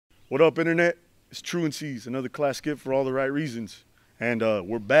What up, Internet? It's Truanseez, another class skip for all the right reasons. And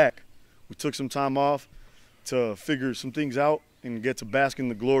we're back. We took some time off to figure some things out and get to bask in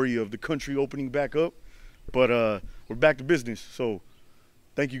the glory of the country opening back up. But we're back to business. So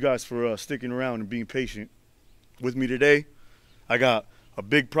thank you guys for sticking around and being patient with me today. I got a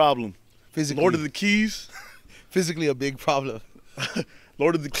big problem. Physically. Lord of the Keys. Physically a big problem.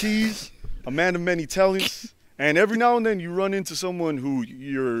 Lord of the Keys, a man of many talents. And every now and then you run into someone who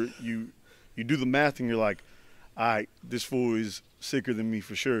you do the math and you're like, all right, this fool is sicker than me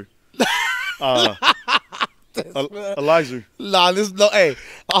for sure. Elyzr. Nah, hey,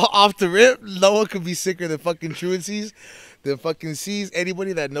 off the rip, no one could be sicker than fucking Truanseez. The fucking Seas.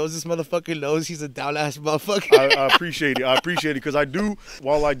 Anybody that knows this motherfucker knows he's a down ass motherfucker. I appreciate it. I appreciate it because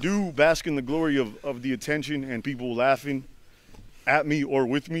while I do bask in the glory of the attention and people laughing at me or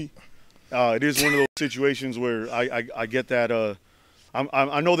with me, it is one of those situations where I get that.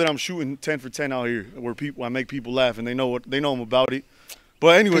 I know that I'm shooting 10 for 10 out here, where I make people laugh and they know I'm about it.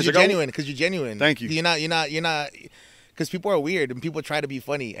 But anyways, because you're genuine. Thank you. You're not. Because people are weird and people try to be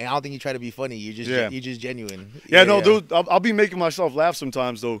funny, and I don't think you try to be funny. You're just genuine. Yeah, no, dude, I'll be making myself laugh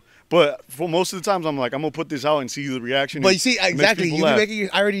sometimes though. But for most of the times, I'm like, I'm gonna put this out and see the reaction. But you see, exactly, you be making.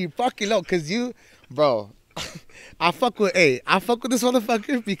 I already fucking know, cause you, bro. I fuck with this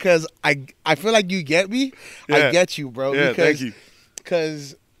motherfucker because I feel like you get me. Yeah. I get you, bro. Yeah, because, thank you.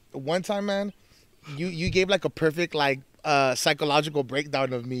 Because one time, man, you gave like a perfect psychological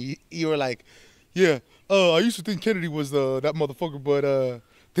breakdown of me. You were like, yeah, I used to think Kennedy was that motherfucker, but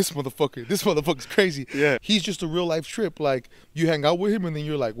this motherfucker's crazy. Yeah, he's just a real life trip. Like you hang out with him, and then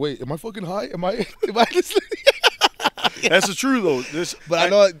you're like, wait, am I fucking high? Am I this? Yeah. That's the truth though. But I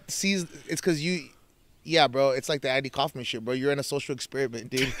know it's because you. Yeah, bro, it's like the Andy Kaufman shit, bro. You're in a social experiment,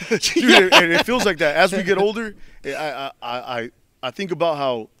 dude. Dude, and it feels like that. As we get older, I think about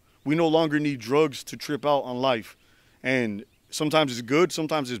how we no longer need drugs to trip out on life. And sometimes it's good,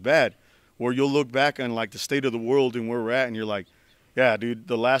 sometimes it's bad. Where you'll look back on like the state of the world and where we're at, and you're like, yeah, dude,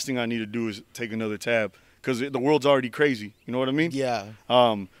 the last thing I need to do is take another tab. Because the world's already crazy. You know what I mean? Yeah.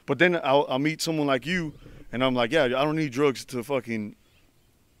 But then I'll meet someone like you, and I'm like, yeah, I don't need drugs to fucking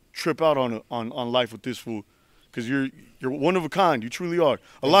trip out on life with this fool, because you're one of a kind. You truly are.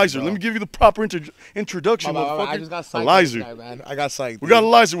 Elyzr, let me give you the proper introduction, motherfucker. I just got psyched, Elyzr, man. I got psyched. We got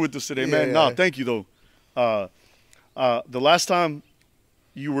Elyzr with us today, man. Yeah. Nah, thank you though. The last time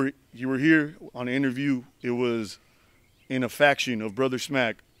you were here on an interview, it was in a faction of Brother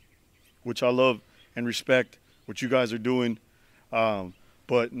Smack, which I love and respect what you guys are doing.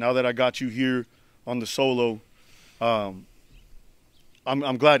 But now that I got you here on the solo,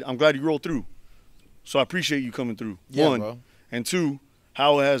 I'm glad you rolled through. So I appreciate you coming through. Yeah, one. Bro. And two,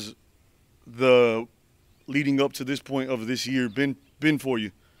 how has the leading up to this point of this year been for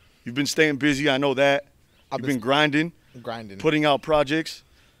you? You've been staying busy, I know that. You've been grinding, putting out projects.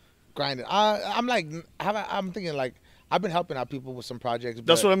 Grinding. I'm thinking like I've been helping out people with some projects. But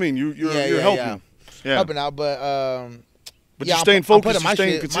that's what I mean. You're helping. Yeah. Helping out, but you're staying focused, you're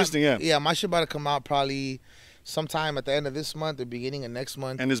staying consistent, Yeah, my shit about to come out probably sometime at the end of this month, the beginning of next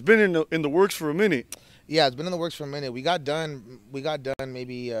month. And it's been in the works for a minute. Yeah, it's been in the works for a minute. We got done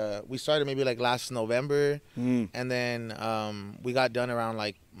maybe we started maybe like last November, and then we got done around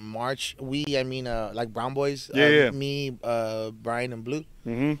like March. Like Brown Boys. Me, Brian, and Blue.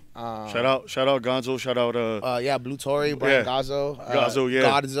 Shout out Gonzo. Shout out Blue Tory, Brian Gazzo.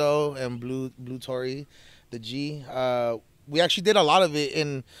 Gazzo and Blue Tory, the G. We actually did a lot of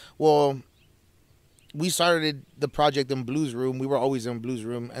it we started the project in Blue's room. We were always in Blue's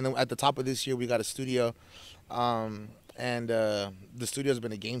room. And then at the top of this year, we got a studio. The studio's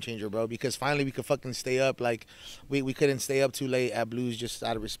been a game changer, bro, because finally we could fucking stay up. Like, we couldn't stay up too late at Blue's just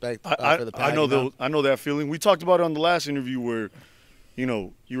out of respect for the pad. I know that feeling. We talked about it on the last interview where,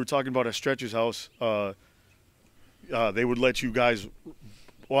 you were talking about at Stretch's house. They would let you guys,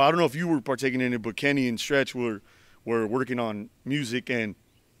 well, I don't know if you were partaking in it, but Kenny and Stretch were working on music, and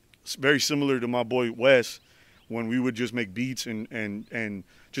it's very similar to my boy Wes, when we would just make beats and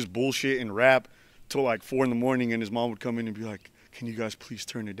just bullshit and rap till like 4 a.m, and his mom would come in and be like, "Can you guys please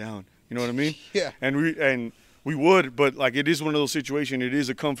turn it down?" You know what I mean? Yeah. And we would, but like it is one of those situations. It is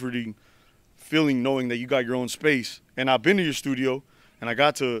a comforting feeling knowing that you got your own space. And I've been to your studio, and I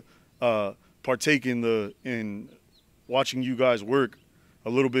got to partake in watching you guys work a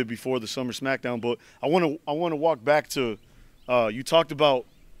little bit before the Summer Smackdown. But I want to walk back to you talked about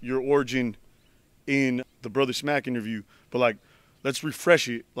your origin in the Brother Smack interview, but like, let's refresh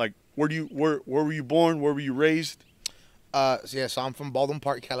it. Like, where were you born? Where were you raised? So I'm from Baldwin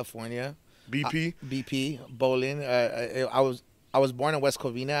Park, California. BP? BP, bowling. I was I was born in West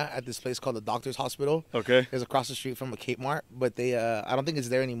Covina at this place called the Doctor's Hospital. Okay. It's across the street from a Cape Mart, but they I don't think it's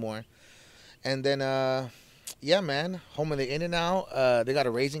there anymore. And then yeah, man, home of the In-N-Out. They got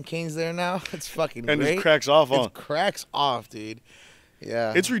a Raising Cane's there now. It's fucking and great. It cracks off, huh? It cracks off, dude.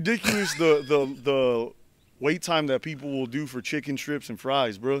 Yeah. It's ridiculous the wait time that people will do for chicken strips and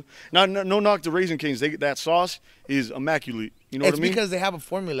fries, bro. No knock to Raising Cane's. That sauce is immaculate. You know what I mean? It's because they have a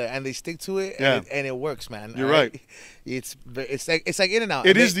formula and they stick to it, and it works, man. You're right. It's like In-N-Out.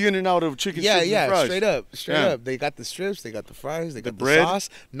 It is the In-N-Out of chicken strips and fries. Straight up. They got the strips, they got the fries, they got the sauce.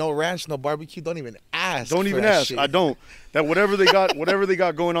 No ranch, no barbecue. Don't even ask. Don't even ask. Shit. I don't. That whatever they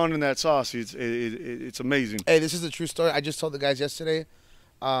got going on in that sauce, it's amazing. Hey, this is a true story. I just told the guys yesterday.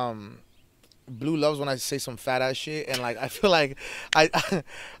 Blue loves when I say some fat ass shit, and like I feel like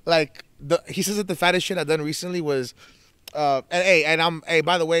he says that the fattest shit I've done recently was, and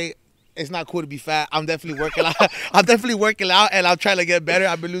by the way, it's not cool to be fat. I'm definitely working out. I'm definitely working out, and I'm trying to get better.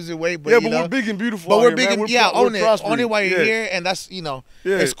 I've been losing weight, but we're big and beautiful. But we're big and own it while you're here, and that's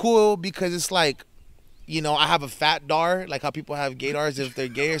it's cool because it's like. I have a fat dar, like how people have gaydars if they're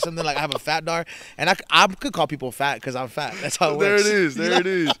gay or something. Like I have a fat dar, and I could call people fat because I'm fat. That's how it works. There it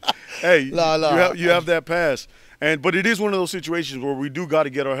is. Hey, you have that pass, but it is one of those situations where we do got to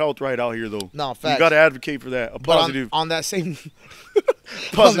get our health right out here, though. No, facts. You got to advocate for that. A positive, on that same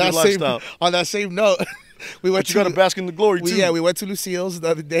positive lifestyle. On that same note, we went. You got to bask in the glory too. Yeah, we went to Lucille's the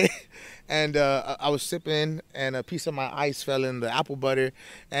other day. And I was sipping, and a piece of my ice fell in the apple butter,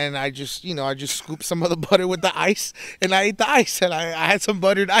 and I just scooped some of the butter with the ice, and I ate the ice, and I had some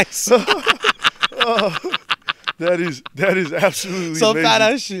buttered ice. That is absolutely so amazing. Fat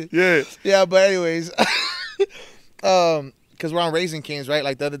ass shit. Yeah. Yeah, but anyways, because we're on Raising Cane's, right?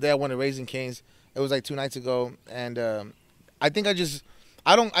 Like the other day, I went to Raising Cane's. It was like 2 nights ago, and I think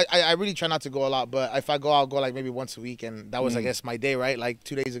I really try not to go a lot, but if I go, I'll go like maybe once a week, and that was I guess my day, right? Like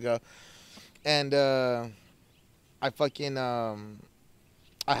 2 days ago. And I fucking I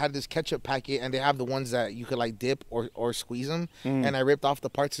had this ketchup packet, and they have the ones that you could like dip or squeeze them. And I ripped off the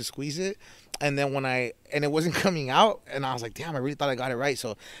parts to squeeze it, and then it wasn't coming out, and I was like, damn, I really thought I got it right.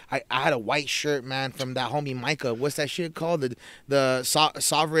 So I had a white shirt, man, from that homie Micah. What's that shit called? The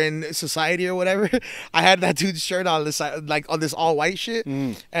Sovereign Society or whatever. I had that dude's shirt on this like on this all white shit,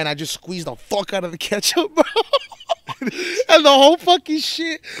 and I just squeezed the fuck out of the ketchup, bro. And the whole fucking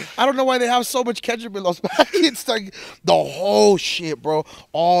shit. I don't know why they have so much ketchup in those packets. Like the whole shit, bro.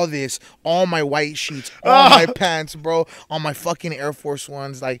 All this, all my white sheets, all my pants, bro, all my fucking Air Force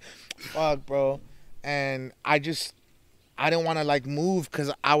Ones. Like, fuck, bro. And I didn't want to like move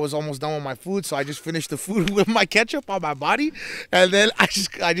because I was almost done with my food. So I just finished the food with my ketchup on my body, and then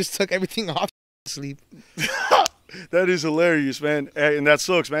I just took everything off to sleep. That is hilarious, man, and that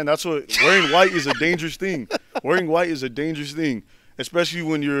sucks, man. That's what wearing white is a dangerous thing. Wearing white is a dangerous thing, especially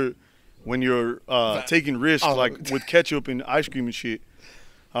when you're taking risks like with ketchup and ice cream and shit.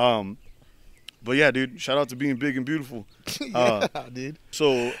 But yeah, dude, shout out to being big and beautiful. Yeah, dude.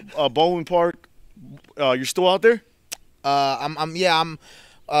 So Baldwin Park, you're still out there?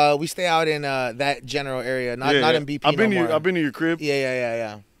 We stay out in that general area, not in BP. I've been to your crib.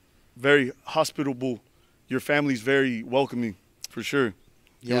 Yeah. Very hospitable. Your family's very welcoming, for sure.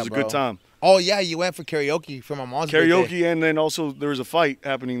 It was a good time. Oh, yeah, you went for karaoke for my mom's birthday. And then also there was a fight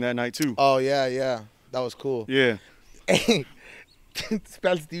happening that night, too. Oh, yeah. That was cool. Yeah. Hey,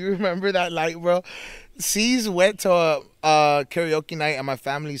 Spells, do you remember that night, bro? Cease went to a karaoke night at my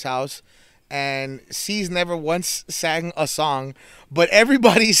family's house, and Cease never once sang a song, but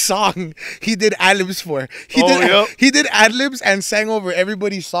everybody's song he did ad-libs for. He did ad-libs and sang over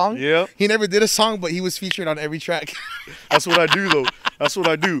everybody's song. Yeah. He never did a song, but he was featured on every track. That's what I do, though. That's what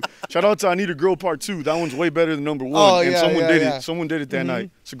I do. Shout out to I Need a Girl Part 2. That one's way better than number 1. Oh, and yeah, someone did yeah. it. Someone did it that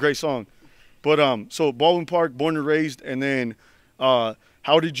night. It's a great song. But so Baldwin Park, born and raised, and then how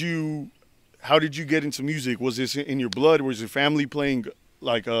did you get into music? Was this in your blood? Was your family playing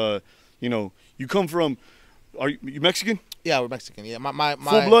like you come from? Are you Mexican? Yeah, we're Mexican. Yeah, my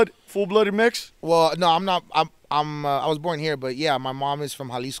full-blooded Mex? Well, no, I'm not. I was born here, but yeah, my mom is from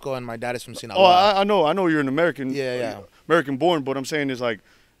Jalisco and my dad is from Sinaloa. Oh, I know you're an American. Yeah. American born, but I'm saying is like,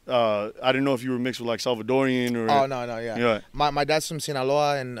 I didn't know if you were mixed with like Salvadorian or. Oh no, yeah. Yeah. My dad's from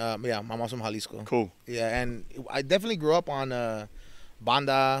Sinaloa and my mom's from Jalisco. Cool. Yeah, and I definitely grew up on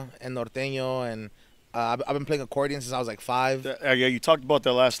banda and norteño, and I've been playing accordion since I was like 5. Yeah, you talked about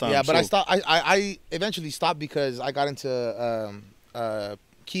that last time. Yeah, but I stopped. I eventually stopped because I got into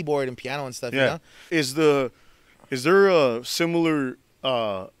keyboard and piano and stuff. Yeah. You know? Is there a similar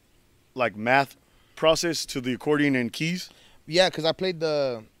like math process to the accordion and keys? Yeah, because I played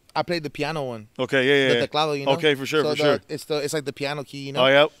the I played the piano one. Okay, yeah, The teclado, you know. Okay, for sure, so It's like the piano key, you know. Oh,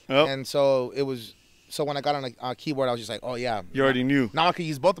 yep. And so it was. So when I got on a keyboard, I was just like, oh yeah. You already knew. Now I can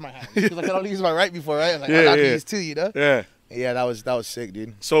use both of my hands because I could only use my right before, right? I was like, I can use two, you know. Yeah. Yeah, that was sick,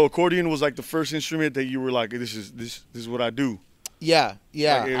 dude. So accordion was like the first instrument that you were like, this is what I do. Yeah. Like,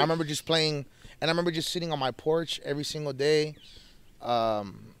 I remember just playing, and I remember just sitting on my porch every single day,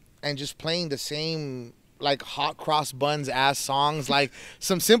 and just playing the same like hot cross buns ass songs, like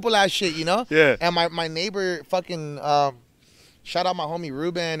some simple ass shit, you know. Yeah. And my neighbor fucking. Shout out my homie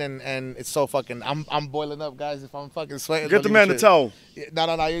Ruben, and it's so fucking. I'm boiling up, guys. If I'm fucking sweating, Get the man the towel. No,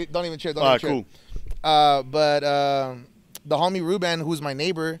 don't even cheer. Don't All even right, cheer. cool. But the homie Ruben, who's my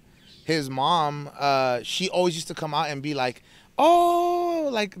neighbor, his mom, she always used to come out and be like, "Oh,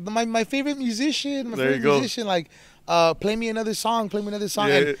 like my favorite musician, like, play me another song,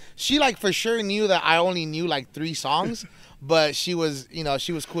 Yeah. And she like for sure knew that I only knew like 3 songs. But she was,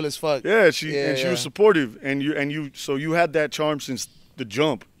 she was cool as fuck. Yeah, she was supportive, and you had that charm since the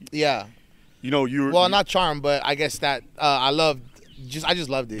jump. Yeah. Well, not charm, but I guess that I just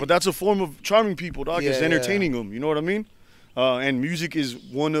loved it. But that's a form of charming people, dog. It's entertaining them. You know what I mean? And music is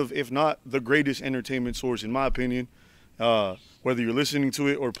one of, if not the greatest entertainment source, in my opinion. Whether you're listening to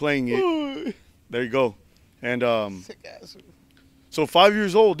it or playing it, there you go. And sick ass. so 5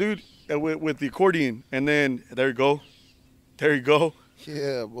 years old, dude, with the accordion, and then there you go. There you go.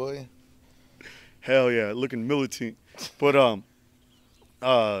 Yeah, boy. Hell yeah, looking militant. But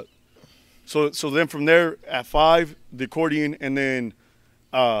so then from there at 5, the accordion, and then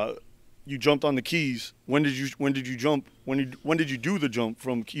you jumped on the keys. When did you jump? When did you do the jump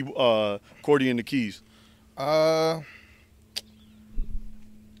from accordion to keys?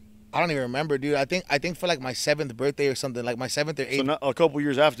 I don't even remember, dude. I think for like my 7th birthday or something, like my 7th or 8th. So not a couple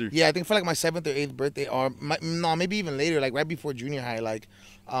years after. Yeah, I think for like my 7th or 8th birthday, or maybe even later, like right before junior high. Like,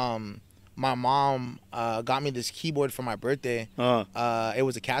 my mom got me this keyboard for my birthday. It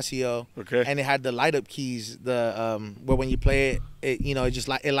was a Casio. Okay. And it had the light up keys. Where when you play it,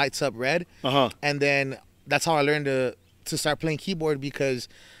 it lights up red. And then that's how I learned to start playing keyboard, because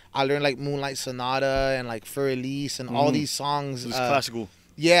I learned like Moonlight Sonata and like Fur Elise and all these songs. It's classical.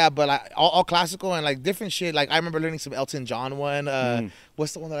 Yeah, but like all classical and like different shit. Like I remember learning some Elton John one.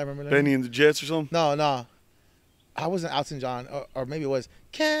 What's the one that I remember learning? Benny and the Jets or something? No. I wasn't Elton John, or maybe it was.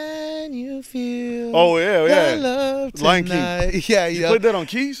 Can you feel? Oh yeah. The love Lion tonight? King. Yeah, you played that on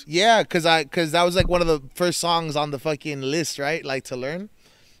keys? Yeah, cause that was like one of the first songs on the fucking list, right? Like to learn.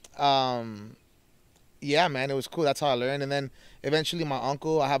 Yeah, man, it was cool. That's how I learned, and then eventually my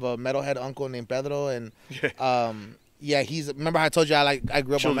uncle. I have a metalhead uncle named Pedro, and yeah, remember how I told you I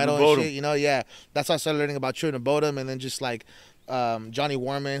grew up on metal and shit, yeah. That's how I started learning about Children of Bodom, and then just like Johnny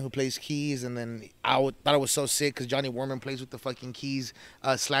Warman, who plays keys, and then thought it was so sick because Johnny Warman plays with the fucking keys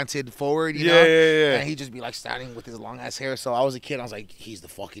slanted forward, you know? Yeah. And he'd just be like standing with his long ass hair. So I was a kid, I was like, he's the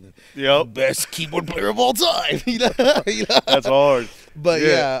fucking best keyboard player of all time. you know? That's hard. But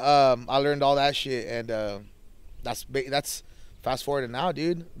yeah, I learned all that shit, and that's fast forward to now,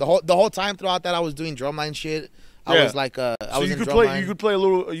 dude. The whole time throughout that, I was doing drumline shit. I was like, I was in drumline. You could play a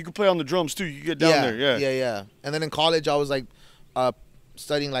little. You could play on the drums too. You could get down there. Yeah. And then in college, I was like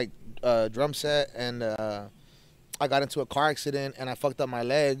studying like drum set, and I got into a car accident and I fucked up my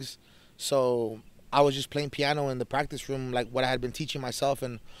legs. So I was just playing piano in the practice room, like what I had been teaching myself.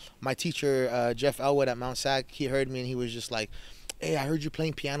 And my teacher, Jeff Elwood at Mount Sac, he heard me and he was just like, "Hey, I heard you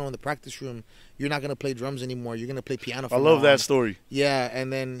playing piano in the practice room. You're not gonna play drums anymore. You're gonna play piano." I love that story. Yeah,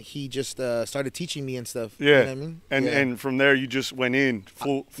 and then he just started teaching me and stuff. Yeah, you know what I mean? And from there you just went in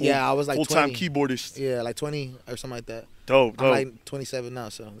full. Yeah, I was like full-time keyboardist. Yeah, like 20 or something like that. Dope. I'm like 27 now,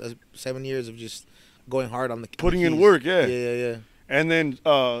 so that's 7 years of just going hard on the putting in work. Yeah. And then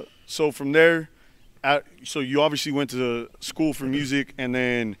so from there, so you obviously went to school for music, and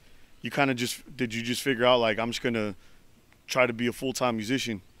then you kind of did you just figure out like I'm just gonna try to be a full-time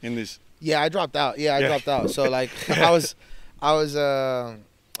musician in this? Yeah, I dropped out. I dropped out. So like I was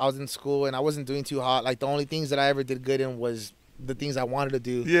in school and I wasn't doing too hot. Like the only things that I ever did good in was the things I wanted to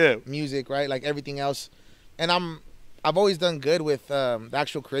do. Yeah. Music, right? Like everything else. And I've always done good with the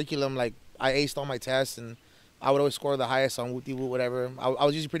actual curriculum. Like I aced all my tests and I would always score the highest on Wooty Woo, whatever. I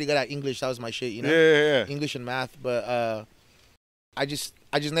was usually pretty good at English. That was my shit, you know? Yeah. English and math. But I just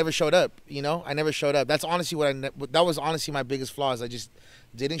never showed up, you know? I never showed up. That's honestly that was honestly my biggest flaw is I just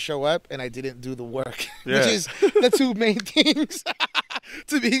didn't show up and I didn't do the work, which is the 2 main things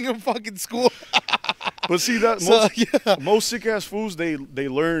to being in fucking school. But see that most sick ass fools, they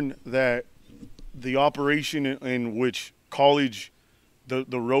learn that the operation in which college, the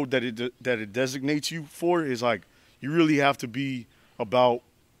road that it designates you for is like you really have to be about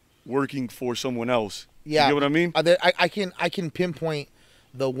working for someone else. Yeah, you get what I mean? I can pinpoint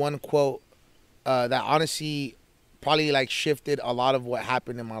the one quote that honestly probably like shifted a lot of what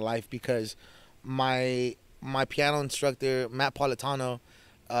happened in my life, because my piano instructor Matt Politano,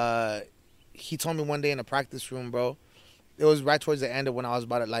 he told me one day in a practice room, bro. It was right towards the end of when I was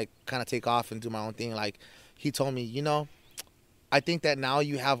about to like kind of take off and do my own thing. Like, he told me, you know, I think that now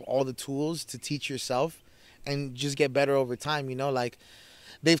you have all the tools to teach yourself and just get better over time. You know, like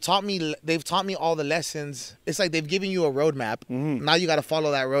they've taught me all the lessons. It's like they've given you a roadmap. Now you got to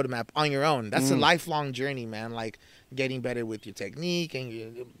follow that roadmap on your own. That's a lifelong journey, man. Like getting better with your technique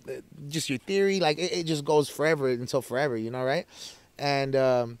and just your theory. Like it just goes forever until forever, you know, right? And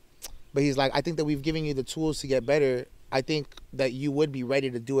but he's like, I think that we've given you the tools to get better. I think that you would be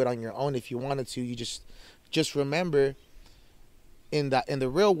ready to do it on your own if you wanted to. You just remember, in the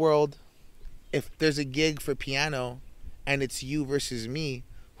real world, if there's a gig for piano and it's you versus me,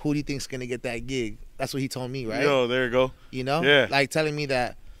 who do you think's gonna get that gig? That's what he told me, right? Yo, there you go. You know, yeah, like telling me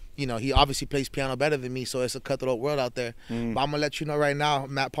that, you know, he obviously plays piano better than me, so it's a cutthroat world out there. But I'm gonna let you know right now,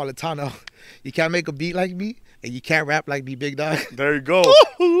 Matt Politano, you can't make a beat like me, and you can't rap like me, big dog. There you go.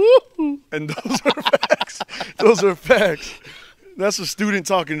 And those are facts. Those are facts. That's a student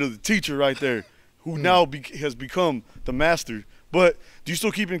talking to the teacher right there, who now has become the master. But do you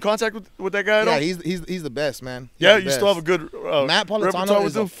still keep in contact with that guy at all? Yeah, he's the best, man. You still have a good Matt Politano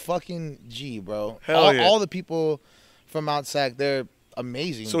is a fucking G, bro. Hell yeah. All the people from Outsack, they're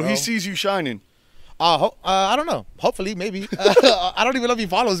amazing. So bro. he sees you shining. I don't know. Hopefully, maybe. I don't even know if he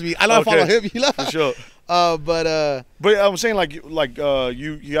follows me. I know I follow him. For sure. But I'm saying like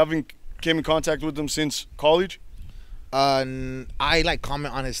you haven't came in contact with him since college. I like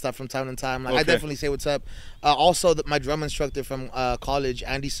comment on his stuff from time to time. Like I definitely say what's up. Also, my drum instructor from college,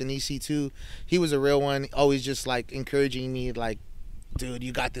 Andy Sinisi too. He was a real one. Always just like encouraging me, like, dude,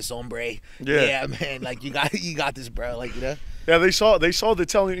 you got this, hombre. Yeah, man. Like you got this, bro. Like, you know. Yeah, they saw the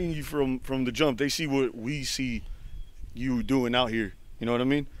talent in you from the jump. They see what we see you doing out here. You know what I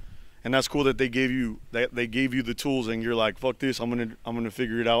mean? And that's cool that they gave you the tools, and you're like, fuck this, I'm gonna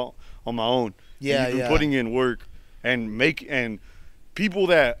figure it out on my own. Yeah, and you've been putting in work. And people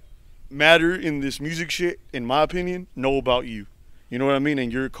that matter in this music shit, in my opinion, know about you. You know what I mean?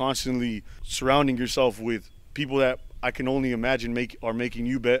 And you're constantly surrounding yourself with people that I can only imagine are making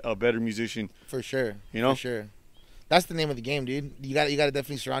you a better musician. For sure. You know? For sure. That's the name of the game, dude. You got to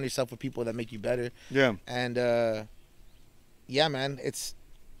definitely surround yourself with people that make you better. Yeah. And yeah, man,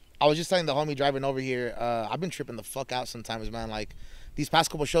 I was just telling the homie driving over here, I've been tripping the fuck out sometimes, man. Like, these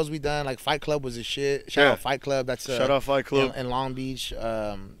past couple shows we done, like Fight Club was a shit. Shout out Fight Club. That's shout out Fight Club in Long Beach.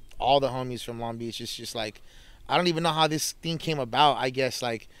 All the homies from Long Beach. It's just like, I don't even know how this thing came about. I guess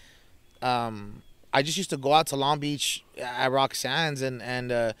like, I just used to go out to Long Beach at Roxanne's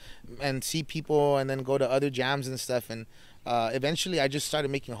and see people, and then go to other jams and stuff. And eventually, I just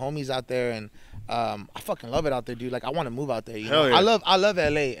started making homies out there, and I fucking love it out there, dude. Like, I want to move out there. You know? Yeah. I love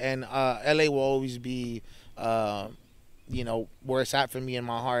LA, and LA will always be. You know, where it's at for me in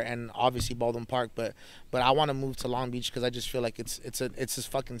my heart, and obviously Baldwin Park, but I want to move to Long Beach because I just feel like it's this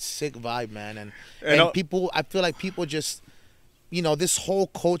fucking sick vibe, man, and people, I feel like people just, you know, this whole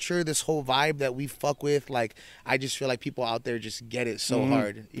culture, this whole vibe that we fuck with, like, I just feel like people out there just get it so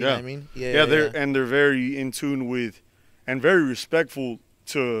hard. You know what I mean? Yeah, they're very in tune with, and very respectful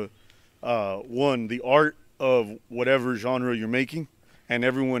to, one, the art of whatever genre you're making, and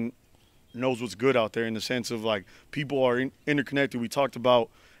everyone knows what's good out there, in the sense of like people are interconnected. We talked about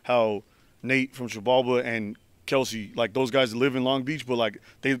how Nate from Shabalba and Kelsey, like those guys live in Long Beach, but like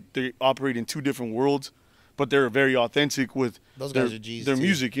they operate in two different worlds, but they're very authentic with those guys are G's their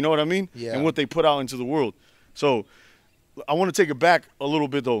music. You know what I mean? Yeah. And what they put out into the world. So I want to take it back a little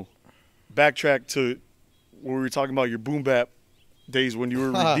bit though, backtrack to where we were talking about your boom bap days when you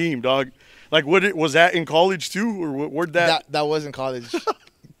were redeemed, dog. Like, was that in college too, or where'd that was in college?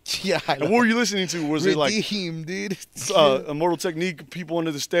 Yeah, I know. And what were you listening to? Was it like dude? Immortal Technique, People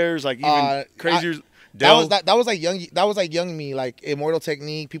Under the Stairs, like even crazier? That was like young me, like Immortal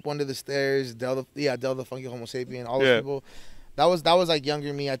Technique, People Under the Stairs, Del the Funky Homo Sapien, all those people. That was like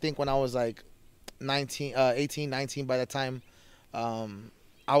younger me. I think when I was like 18, 19 by that time,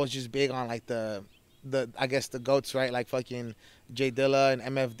 I was just big on like the I guess the goats, right? Like fucking J Dilla and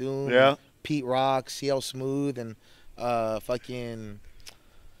MF Doom, Pete Rock, CL Smooth, and fucking.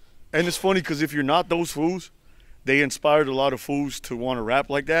 And it's funny because if you're not those fools, they inspired a lot of fools to want to rap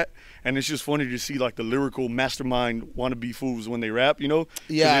like that. And it's just funny to see like the lyrical mastermind wannabe fools when they rap, you know?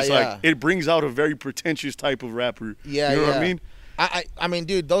 Yeah, it's like it brings out a very pretentious type of rapper. Yeah, you know what I mean? I mean,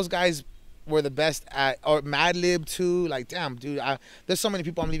 dude, those guys were the best at, or Mad Lib too. Like, damn, dude, there's so many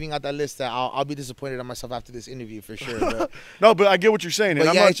people I'm leaving out that list that I'll be disappointed in myself after this interview for sure. But, no, but I get what you're saying. But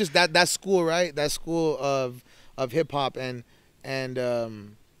and yeah, it's just that school, right? That school of hip hop and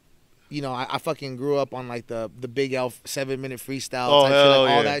you know, I fucking grew up on like the Big L 7-minute freestyle type shit, like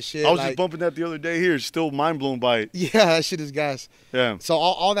all that shit. I was like, just bumping that the other day here. Still mind blown by it. Yeah, that shit is gas. Yeah. So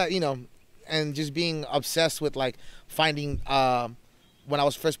all that, you know, and just being obsessed with like finding when I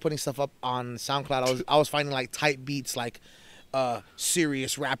was first putting stuff up on SoundCloud, I was finding like type beats like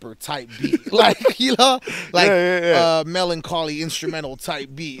serious rapper type beat, like, you know, like melancholy instrumental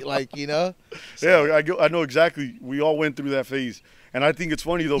type beat, like, you know. So, yeah, I know exactly. We all went through that phase. And I think it's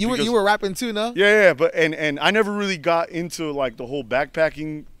funny though. You were rapping too, no? Yeah, but and I never really got into like the whole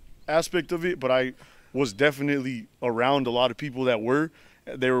backpacking aspect of it, but I was definitely around a lot of people that were.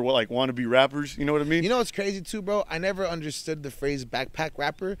 They were like wannabe rappers. You know what I mean? You know what's crazy too, bro? I never understood the phrase backpack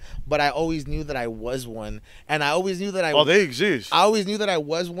rapper, but I always knew that I was one, and I always knew that I. Oh, they exist. I always knew that I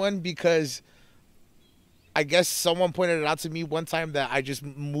was one because I guess someone pointed it out to me one time that I just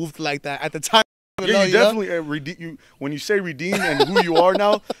moved like that at the time. Yeah, you definitely when you say redeem and who you are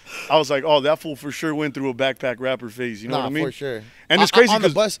now, I was like, oh, that fool for sure went through a backpack rapper phase. You know what I mean? For sure. And it's crazy on the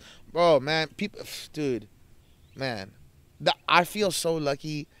bus, bro, man. People, dude, man, I feel so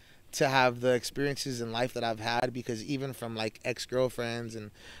lucky to have the experiences in life that I've had, because even from like ex-girlfriends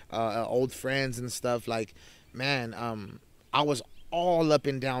and old friends and stuff, like, man, I was all up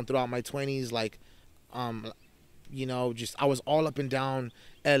and down throughout my 20s, like, you know, just I was all up and down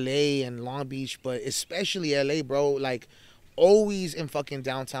LA and Long Beach, but especially LA, bro. Like, always in fucking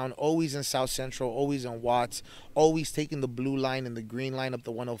downtown, always in South Central, always in Watts, always taking the blue line and the green line up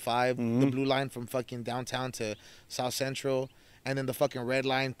the 105, the blue line from fucking downtown to South Central, and then the fucking red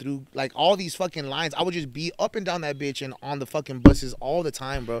line through, like, all these fucking lines. I would just be up and down that bitch and on the fucking buses all the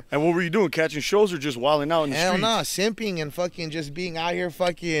time, bro. And what were you doing? Catching shows or just wilding out in the streets? Hell nah, simping and fucking just being out here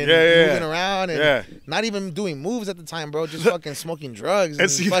fucking moving around and not even doing moves at the time, bro. Just fucking smoking drugs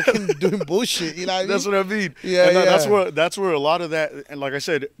and fucking doing bullshit. You know what I mean? That's what I mean. Yeah, and that's where a lot of that, and like I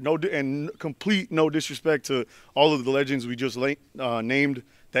said, complete no disrespect to all of the legends we just named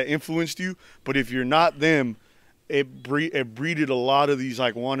that influenced you, but if you're not them, it breeded a lot of these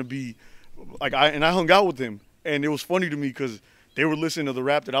like wannabe, like I hung out with them, and it was funny to me because they were listening to the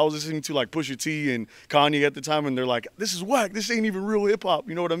rap that I was listening to, like Pusha T and Kanye at the time, and they're like, "This is whack. This ain't even real hip hop."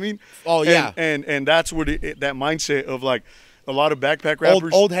 You know what I mean? Oh yeah. And that's where that mindset of like a lot of backpack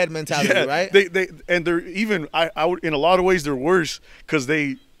rappers, old head mentality, right? They're even I would, in a lot of ways they're worse because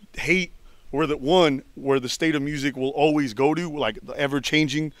they hate where the state of music will always go to, like the ever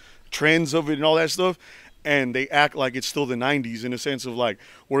changing trends of it and all that stuff. And they act like it's still the 90s in a sense of like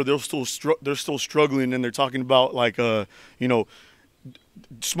where they're still struggling, and they're talking about like you know,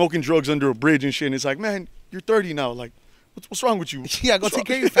 smoking drugs under a bridge and shit. And it's like, man, you're 30 now. Like, what's wrong with you? Yeah, go take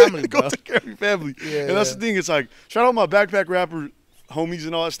care of your family, bro. Go take care of your family. Yeah, and that's the thing. It's like, shout out my backpack rapper homies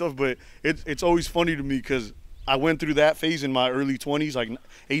and all that stuff. But it's always funny to me because I went through that phase in my early 20s, like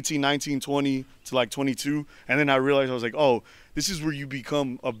 18, 19, 20 to like 22. And then I realized I was like, oh, this is where you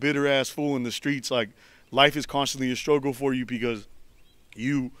become a bitter ass fool in the streets. Like, life is constantly a struggle for you because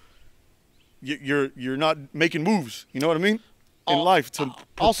you're not making moves. You know what I mean? In life.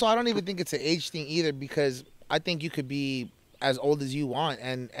 Also, I don't even think it's an age thing either, because I think you could be as old as you want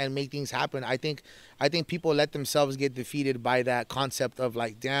and make things happen. I think people let themselves get defeated by that concept of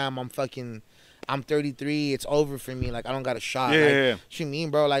like, damn, I'm 33. It's over for me. Like, I don't got a shot. Yeah. What you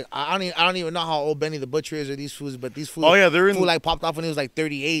mean, bro? Like, I don't even know how old Benny the Butcher is or these fools, but these fools. Oh yeah, they're in. Fool like popped off when he was like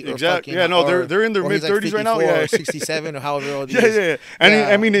 38. Exactly. Or fucking, yeah, no, they're in their mid 30s right now. Yeah, or 67 or however old. Yeah.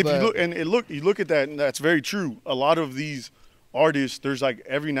 I mean, if you look at that, and that's very true. A lot of these artists, there's like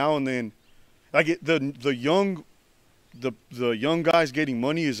every now and then, like the young guys getting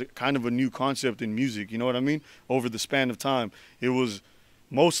money is kind of a new concept in music. You know what I mean? Over the span of time, it was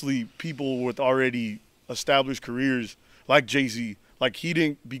mostly people with already established careers, like Jay-Z. Like, he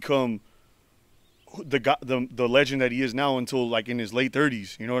didn't become the legend that he is now until like in his late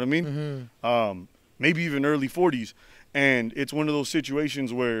 30s. You know what I mean? Mm-hmm. Maybe even early 40s. And it's one of those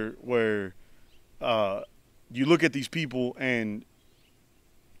situations where you look at these people and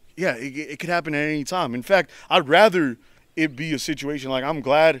yeah, it could happen at any time. In fact, I'd rather it be a situation like, I'm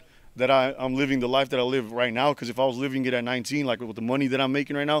glad that I'm living the life that I live right now, because if I was living it at 19, like with the money that I'm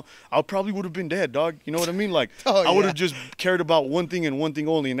making right now, I probably would have been dead, dog. You know what I mean? Like, I would have just cared about one thing and one thing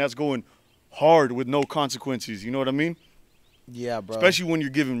only, and that's going hard with no consequences. You know what I mean? Yeah, bro. Especially when you're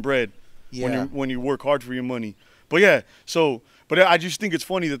giving bread, when you work hard for your money. But yeah, but I just think it's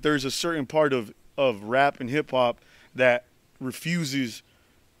funny that there's a certain part of rap and hip hop that refuses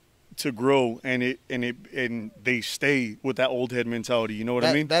to grow, and they stay with that old head mentality. You know what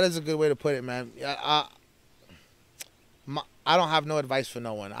I mean? That is a good way to put it, man. I don't have no advice for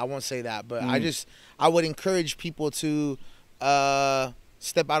no one. I won't say that, but I would encourage people to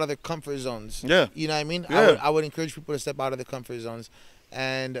step out of their comfort zones. Yeah, you know what I mean. Yeah. I would encourage people to step out of their comfort zones,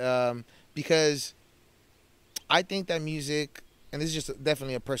 and because I think that music, and this is just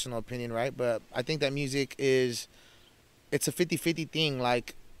definitely a personal opinion, right? But I think that music it's a 50-50 thing.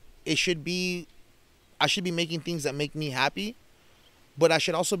 Like, I should be making things that make me happy, but I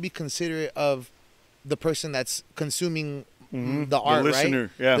should also be considerate of the person that's consuming the art, listener,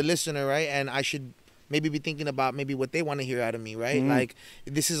 right? Yeah. The listener, right? And I should maybe be thinking about maybe what they want to hear out of me, right? Like,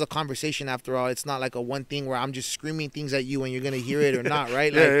 this is a conversation after all. It's not like a one thing where I'm just screaming things at you and you're gonna hear it or not,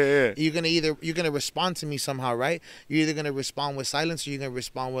 right? Like, you're gonna respond to me somehow, right? You're either gonna respond with silence or you're gonna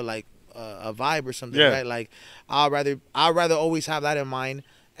respond with like a vibe or something, right? Like, I'd rather always have that in mind.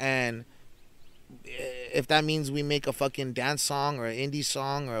 And if that means we make a fucking dance song or an indie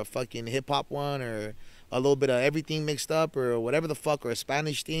song or a fucking hip hop one or a little bit of everything mixed up or whatever the fuck, or a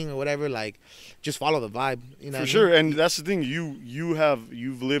Spanish thing or whatever, like, just follow the vibe. You know, for sure. And that's the thing.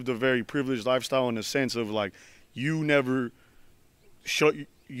 You've lived a very privileged lifestyle in the sense of like you never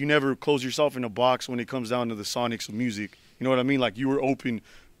close yourself in a box when it comes down to the sonics of music. You know what I mean? Like, you were open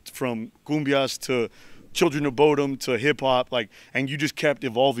from cumbias to Children of Bodom to hip hop, like, and you just kept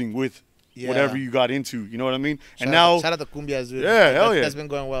evolving with whatever you got into. You know what I mean? Shout out to cumbias, dude. Yeah, hell yeah. That's been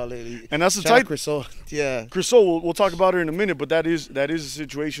going well lately. And that's the type. Crisol. Yeah. Crisol, we'll talk about her in a minute, but that is a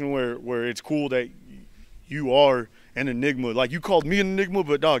situation where it's cool that you are an enigma. Like, you called me an enigma,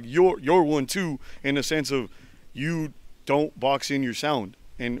 but dog, you're one too, in the sense of you don't box in your sound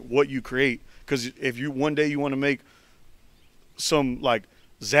and what you create. Because if you one day you want to make some like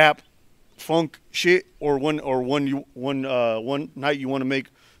zap funk shit, or one night you want to make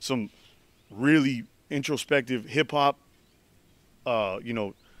some really introspective hip hop,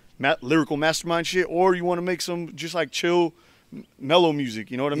 lyrical mastermind shit, or you want to make some just like chill, mellow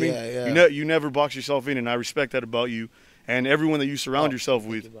music. You know what I mean? Yeah. You never box yourself in, and I respect that about you. And everyone that you surround yourself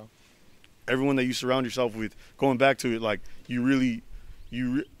with, going back to it, like,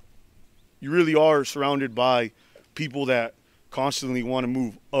 you really are surrounded by people that constantly want to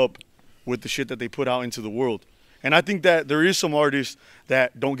move up with the shit that they put out into the world. And I think that there is some artists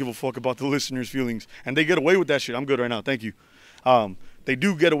that don't give a fuck about the listeners' feelings, and they get away with that shit. I'm good right now, thank you. They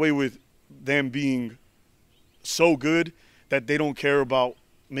do get away with them being so good that they don't care about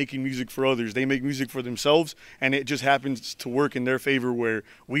making music for others. They make music for themselves, and it just happens to work in their favor, where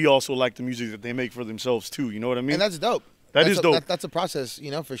we also like the music that they make for themselves too. You know what I mean? And that's dope. That's dope. That's a process,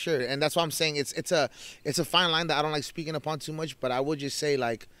 for sure. And that's why I'm saying it's a fine line that I don't like speaking upon too much. But I would just say,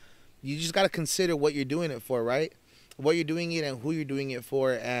 like, you just got to consider what you're doing it for, right? What you're doing it and who you're doing it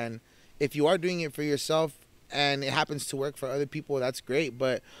for. And if you are doing it for yourself and it happens to work for other people, that's great.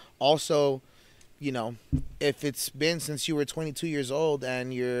 But also, if it's been since you were 22 years old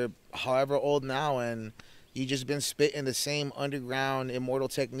and you're however old now, and you just been spitting the same underground Immortal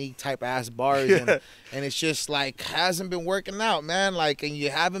Technique type ass bars, and it's just like hasn't been working out, man. Like, and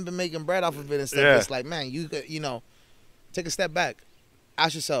you haven't been making bread off of it and stuff. It's like, man, you take a step back,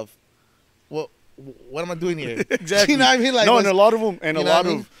 ask yourself, what am I doing here? Exactly. You know what I mean? Like, no, and a lot of them, and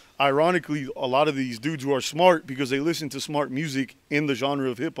ironically, a lot of these dudes who are smart because they listen to smart music in the genre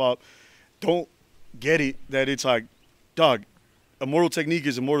of hip hop don't get it, that it's like, dog, Immortal Technique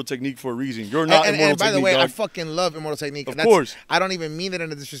is Immortal Technique for a reason. You're not Immortal Technique. And by the way, dog. I fucking love Immortal Technique. Of course. I don't even mean it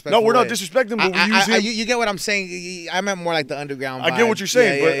in a disrespectful way. No, we're not disrespecting him, but we use him. You get what I'm saying? I meant more like the underground vibe. I get what you're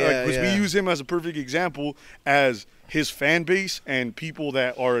saying, but we use him as a perfect example, as his fan base and people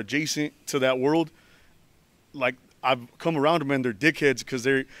that are adjacent to that world. Like, I've come around them and they're dickheads because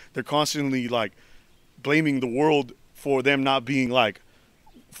they're constantly like blaming the world for them not being like,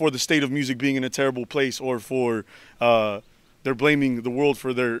 for the state of music being in a terrible place, or for they're blaming the world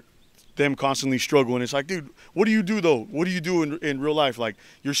for them constantly struggling. It's like, dude, what do you do though? What do you do in real life? Like,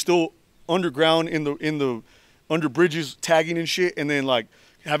 you're still underground in the under bridges tagging and shit, and then like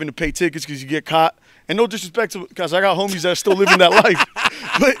having to pay tickets because you get caught. And no disrespect to, because I got homies that still living that life,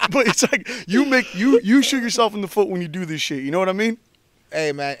 but it's like you shoot yourself in the foot when you do this shit. You know what I mean?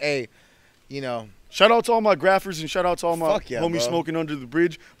 Hey man, hey, shout out to all my graphers and shout out to all my homies smoking under the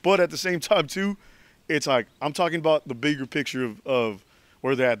bridge. But at the same time too, it's like, I'm talking about the bigger picture of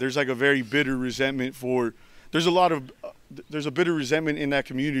where that there's like a very bitter resentment for. There's a bitter resentment in that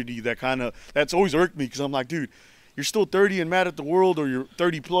community that's always irked me, because I'm like, dude, you're still 30 and mad at the world, or you're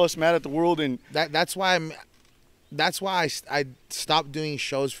 30 plus mad at the world, and that's why I stopped doing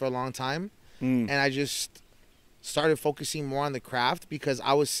shows for a long time, and I just started focusing more on the craft because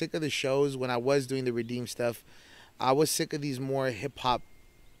I was sick of the shows when I was doing the Redeem stuff. I was sick of these more hip-hop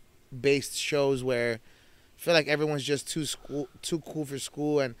based shows where I feel like everyone's just too cool for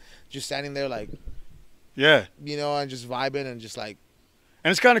school and just standing there like, yeah, you know, and just vibing and just like.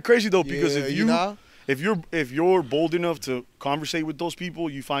 And it's kind of crazy though because if you know? if you're bold enough to conversate with those people,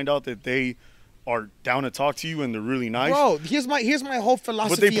 you find out that they are down to talk to you and they're really nice. Bro, here's my whole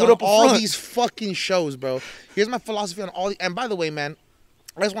philosophy but they put on up all these fucking shows, bro. Here's my philosophy on all the, and by the way, man,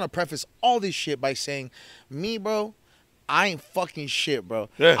 I just want to preface all this shit by saying, me, bro, I ain't fucking shit, bro.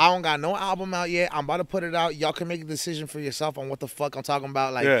 Yeah. I don't got no album out yet. I'm about to put it out. Y'all can make a decision for yourself on what the fuck I'm talking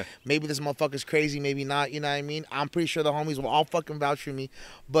about. Like, maybe this motherfucker's crazy, maybe not. You know what I mean? I'm pretty sure the homies will all fucking vouch for me.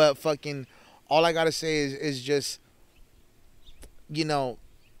 But fucking, all I gotta say is just, you know,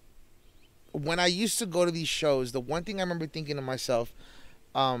 when I used to go to these shows, the one thing I remember thinking to myself,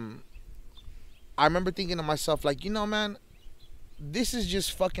 like, you know, man, this is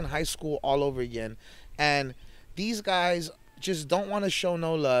just fucking high school all over again. And these guys just don't want to show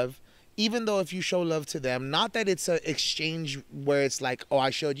no love, even though if you show love to them, not that it's an exchange where it's like, oh, I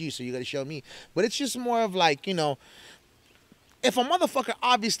showed you, so you got to show me. But it's just more of like, you know, if a motherfucker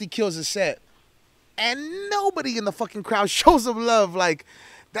obviously kills a set and nobody in the fucking crowd shows him love, like,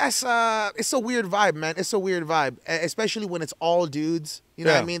 that's it's a weird vibe, man. It's a weird vibe, especially when it's all dudes. You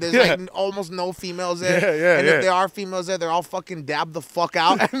know what I mean? There's like almost no females there. And if there are females there, they're all fucking dabbed the fuck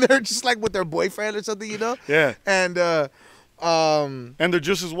out, and they're just like with their boyfriend or something, you know? Yeah. And they're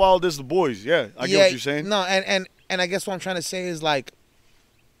just as wild as the boys. Yeah, I get what you're saying. No, and I guess what I'm trying to say is like,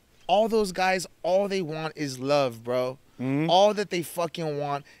 all those guys, all they want is love, bro. Mm-hmm. All that they fucking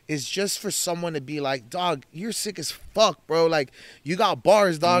want is just for someone to be like, dog, you're sick as fuck, bro. Like, you got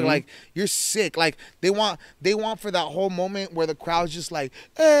bars, dog. Mm-hmm. Like, you're sick. Like, they want for that whole moment where the crowd's just like,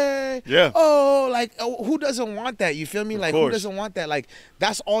 hey, oh, like, oh, who doesn't want that? You feel me? Like, who doesn't want that? Like,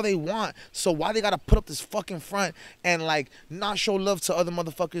 that's all they want. So why they gotta put up this fucking front and like not show love to other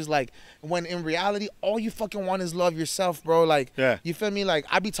motherfuckers? Like, when in reality, all you fucking want is love yourself, bro. Like, you feel me? Like,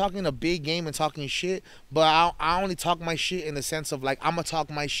 I be talking a big game and talking shit, but I only talk my shit in the sense of like, I'm gonna talk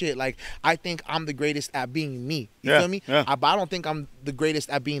my shit. Like, I think I'm the greatest at being me. You feel me? Yeah. But I don't think I'm the greatest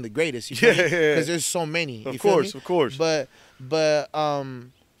at being the greatest. You feel me? Because there's so many. Of course. But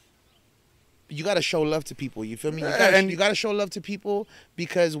you gotta show love to people. You feel me? You gotta show love to people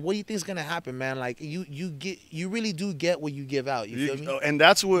because what do you think is gonna happen, man? Like you really do get what you give out. You feel me? And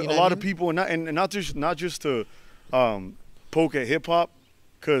that's what a lot of people, and not just to poke at hip hop.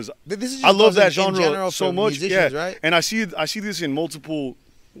 Because I love that genre so much, right? And I see this in multiple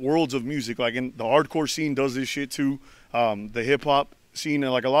worlds of music. Like in the hardcore scene does this shit too. The hip hop scene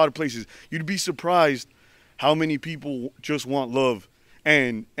and like a lot of places, you'd be surprised how many people just want love,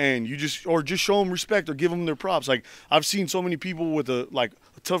 and you just show them respect or give them their props. Like I've seen so many people with a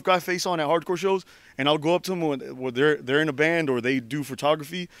tough guy face on at hardcore shows, and I'll go up to them when they're in a band or they do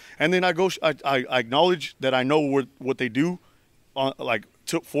photography, and then I acknowledge that I know what they do,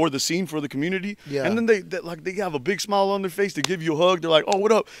 for the scene, for the community, and then they have a big smile on their face to give you a hug. They're like, "Oh,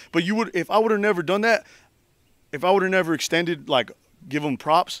 what up?" But if I would have never done that, if I would have never extended give them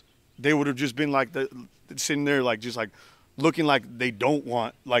props, they would have just been sitting there just looking like they don't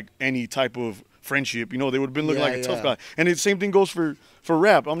want any type of friendship. You know, they would have been looking like a tough guy. And the same thing goes for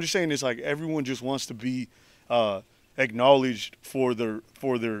rap. I'm just saying it's like everyone just wants to be acknowledged for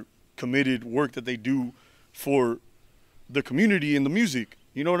their committed work that they do for the community and the music.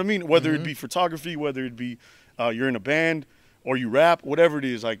 You know what I mean? Whether it be photography, whether it be you're in a band or you rap, whatever it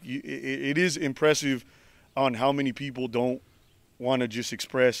is, it is impressive on how many people don't want to just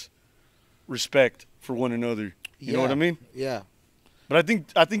express respect for one another. You know what I mean? Yeah. But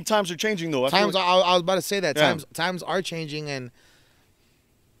I think times are changing though. I was about to say that times are changing, and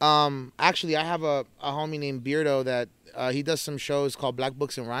actually I have a homie named Beardo that he does some shows called Black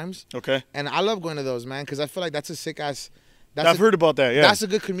Books and Rhymes. Okay. And I love going to those, man, because I feel like that's a sick ass. I've heard about that. Yeah. That's a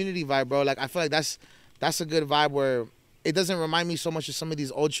good community vibe, bro. Like I feel like that's a good vibe where it doesn't remind me so much of some of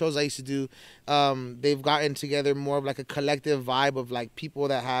these old shows I used to do. They've gotten together more of like a collective vibe of like people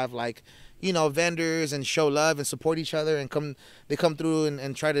that have vendors and show love and support each other and come through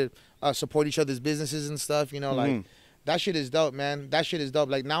and try to support each other's businesses and stuff. Like that shit is dope, man. That shit is dope.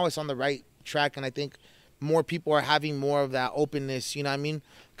 Like now it's on the right track, and I think more people are having more of that openness. You know what I mean?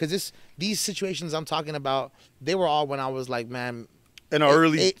 Because these situations I'm talking about, they were all when I was like, man, in our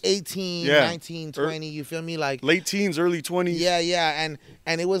early 18, 19, 20. You feel me? Like late teens, early 20s. Yeah,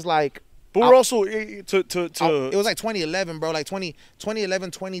 and it was like. But we're also it was like 2011, bro. Like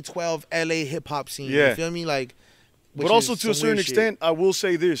 2011, 2012 LA hip hop scene. You feel me? Like But also to a certain extent, I will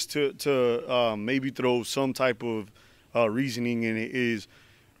say this to maybe throw some type of reasoning in it is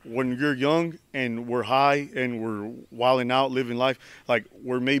when you're young and we're high and we're wilding out, living life, like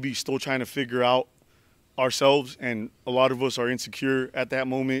we're maybe still trying to figure out ourselves, and a lot of us are insecure at that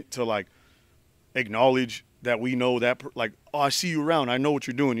moment to like acknowledge that we know that like, oh, I see you around, I know what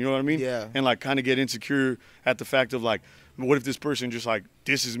you're doing, you know what I mean? Yeah. And like kind of get insecure at the fact of like, what if this person just like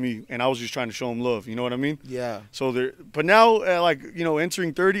disses me and I was just trying to show him love, you know what I mean? Yeah. So there, but now like, you know,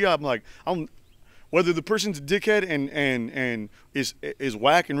 entering 30, I'm like, whether the person's a dickhead and is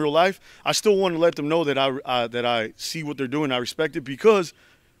whack in real life, I still want to let them know that I see what they're doing, I respect it, because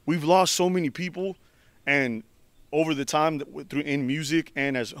we've lost so many people, and over the time through in music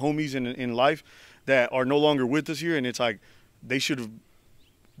and as homies in life that are no longer with us here, and it's like they should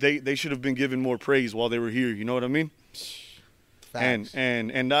have been given more praise while they were here. You know what I mean? Facts.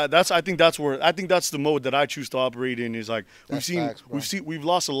 And I think that's the mode that I choose to operate in. Is like we've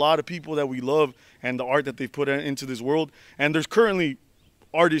lost a lot of people that we love and the art that they've put into this world. And there's currently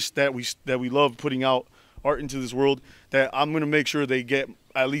artists that we love putting out art into this world that I'm gonna make sure they get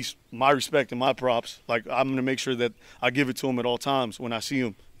at least my respect and my props. Like I'm gonna make sure that I give it to them at all times when I see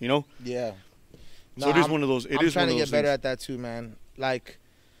them. You know? Yeah. So it is one of those. I'm trying to get better at that too, man. Like,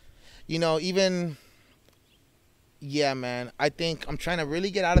 you know, even. Yeah, man. I think I'm trying to really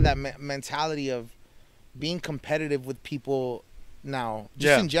get out of that mentality of being competitive with people now.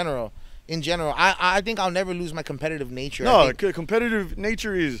 Just in general. In general, I think I'll never lose my competitive nature. No, competitive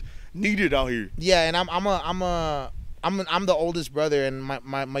nature is needed out here. Yeah, and I'm the oldest brother, and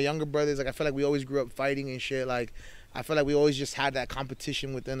my younger brothers, like I feel like we always grew up fighting and shit. Like I feel like we always just had that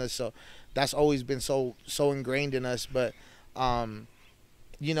competition within us. So that's always been so ingrained in us. But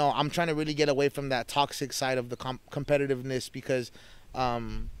you know, I'm trying to really get away from that toxic side of the competitiveness, because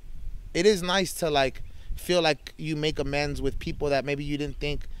it is nice to like feel like you make amends with people that maybe you didn't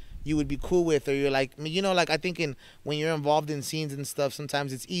think you would be cool with, or you're like, you know, like I think when you're involved in scenes and stuff,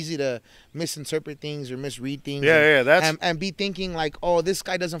 sometimes it's easy to misinterpret things or misread things. And be thinking like, oh, this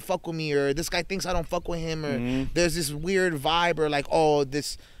guy doesn't fuck with me, or this guy thinks I don't fuck with him, or there's this weird vibe, or like, oh,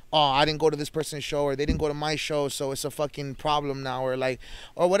 I didn't go to this person's show, or they didn't go to my show, so it's a fucking problem now, or like,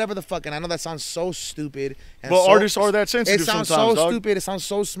 or whatever the fuck. And I know that sounds so stupid. But artists are that sensitive sometimes, It sounds so stupid. It sounds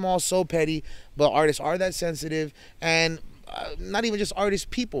so small, so petty. But artists are that sensitive, and not even just artists,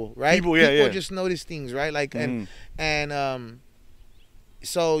 people, right? People just notice things, right? Like, and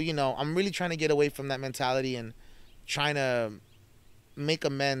so, you know, I'm really trying to get away from that mentality and trying to make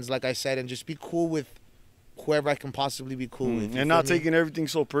amends, like I said, and just be cool with whoever I can possibly be cool with, and not taking everything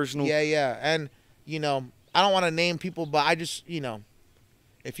so personal. Yeah. And you know, I don't want to name people, but I just, you know,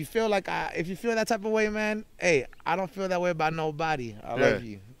 if you feel that type of way, man, hey, I don't feel that way about nobody. I love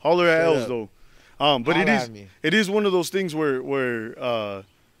you. Holler at Els though. But it is one of those things where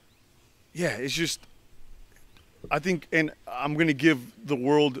it's just, I think, and I'm gonna give the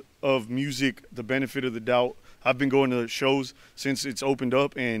world of music the benefit of the doubt. I've been going to shows since it's opened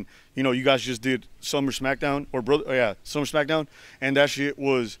up, and you know, you guys just did Summer Smackdown, Summer Smackdown, and that shit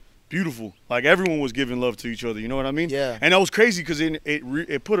was beautiful. Like everyone was giving love to each other, you know what I mean? Yeah. And that was crazy because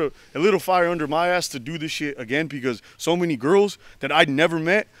it put a little fire under my ass to do this shit again, because so many girls that I'd never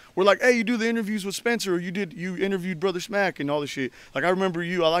met were like, hey, you do the interviews with Spencer, or you interviewed Brother Smack and all this shit. Like, I remember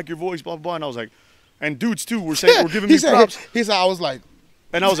you, I like your voice, blah blah blah. And I was like, and dudes too were saying, were giving me props. He said, I was like,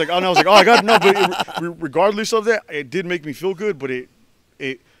 oh, I got no. But regardless of that, it did make me feel good. But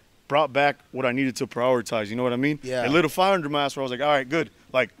it brought back what I needed to prioritize. You know what I mean? Yeah. It lit a fire under my ass where I was like, all right, good.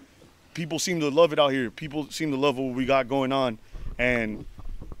 Like, people seem to love it out here. People seem to love what we got going on, and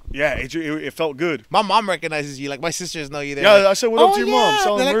yeah, it felt good. My mom recognizes you. Like, my sisters know you. Yeah, like, I said, what up to your mom?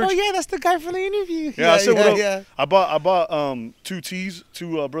 Selling They're like, merch. oh yeah, that's the guy from the interview. Yeah, I said, what up? Yeah. I bought 2 tees,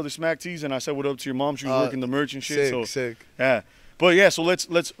 2 Brother Smack tees, and I said, what up to your mom? She was working the merch and shit. Sick. Yeah. But yeah, so let's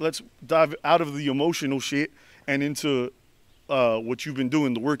dive out of the emotional shit and into what you've been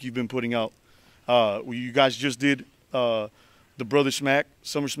doing, the work you've been putting out. You guys just did the Brother Smack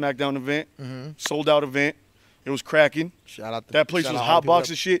Summer Smackdown event, sold out event. It was cracking. Shout out that place was hot box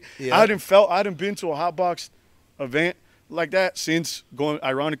and shit. Yeah. I hadn't been to a hot box event like that since going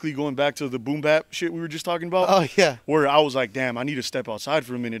back to the boom bap shit we were just talking about. Oh yeah. Where I was like, damn, I need to step outside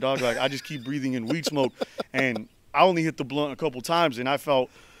for a minute, dog. Like, I just keep breathing in weed smoke, and I only hit the blunt a couple times, and I felt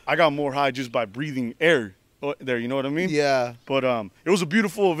I got more high just by breathing air there. You know what I mean? Yeah. But it was a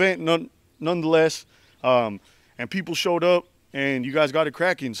beautiful event nonetheless, and people showed up, and you guys got it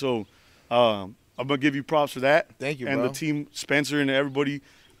cracking. So I'm gonna give you props for that. Thank you, and bro. the team, Spencer and everybody,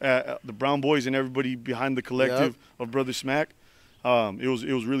 the Brown Boys and everybody behind the collective of Brother Smack. It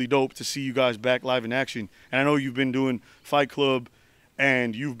was really dope to see you guys back live in action. And I know you've been doing Fight Club,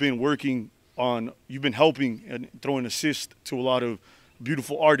 and you've been helping and throwing assist to a lot of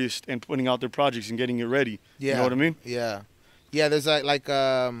beautiful artists and putting out their projects and getting it ready. Yeah. You know what I mean? Yeah. Yeah, there's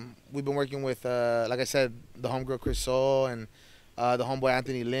we've been working with like I said, the homegirl Chris Soul and the homeboy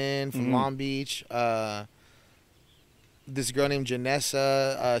Anthony Lynn from Long Beach. This girl named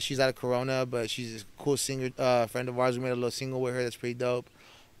Janessa, she's out of Corona, but she's a cool singer, friend of ours. We made a little single with her that's pretty dope.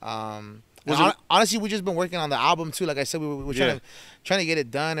 Honestly, we just been working on the album too. Like I said, we were trying to get it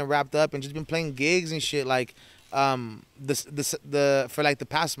done and wrapped up, and just been playing gigs and shit. Like for like the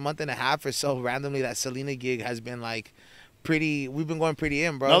past month and a half or so, randomly that Selena gig has been like pretty. We've been going pretty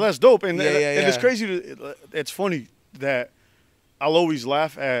in, bro. No, that's dope, and it's crazy. It's funny that I'll always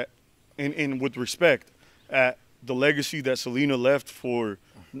laugh at, and with respect, at the legacy that Selena left for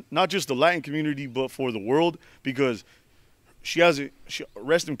not just the Latin community, but for the world, because she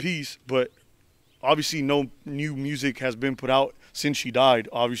rest in peace, but obviously no new music has been put out since she died,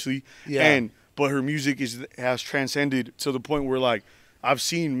 obviously. Yeah. But her music has transcended to the point where, like, I've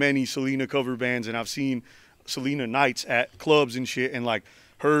seen many Selena cover bands, and I've seen Selena nights at clubs and shit, and like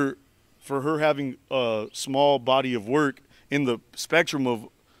for her having a small body of work in the spectrum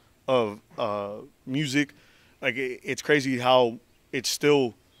of music, like it's crazy how it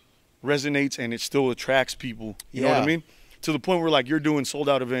still resonates and it still attracts people. You know what I mean? To the point where like you're doing sold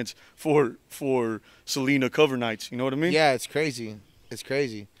out events for Selena cover nights. You know what I mean? Yeah, it's crazy. It's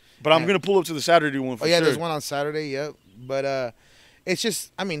crazy. But I'm gonna pull up to the Saturday one for sure. There's one on Saturday. Yep. But it's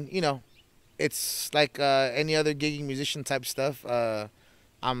just, I mean, you know, it's like any other gigging musician type stuff.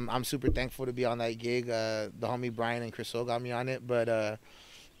 I'm super thankful to be on that gig. The homie Brian and Chris Soul got me on it. But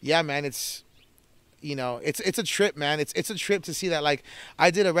yeah, man, it's, you know, it's a trip, man. It's a trip to see that. Like,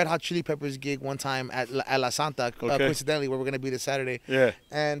 I did a Red Hot Chili Peppers gig one time at La Santa, coincidentally, where we're gonna be this Saturday. Yeah.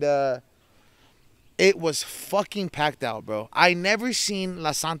 And it was fucking packed out, bro. I never seen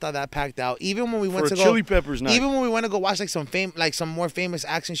La Santa that packed out. Even when we went to go Chili Peppers night. Even when we went to go watch like some more famous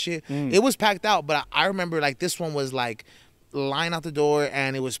acts and shit, it was packed out. But I remember like this one was like line out the door,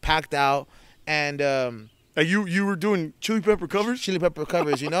 and it was packed out. And you were doing Chili Pepper covers? Chili Pepper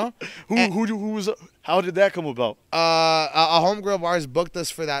covers, you know? who was? How did that come about? A homegirl of ours booked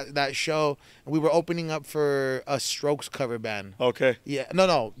us for that show, and we were opening up for a Strokes cover band. Okay. Yeah.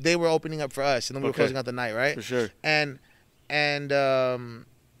 No, they were opening up for us, and then we were closing out the night, right? For sure. And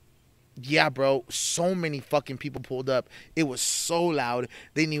yeah, bro, so many fucking people pulled up. It was so loud.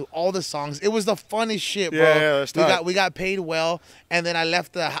 They knew all the songs. It was the funnest shit, bro. Yeah, that's we got paid well, and then I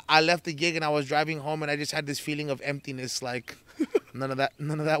left the gig, and I was driving home, and I just had this feeling of emptiness. Like none of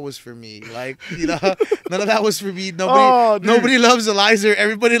that was for me. Like, you know, none of that was for me. Nobody loves Elyzr.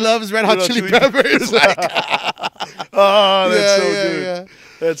 Everybody loves Red Hot Chili Peppers. Like, that's so good. Yeah.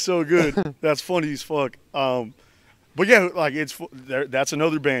 That's so good. That's funny as fuck. But yeah, like that's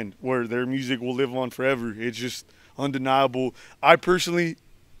another band where their music will live on forever. It's just undeniable. I personally,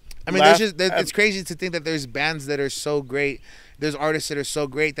 it's crazy to think that there's bands that are so great. There's artists that are so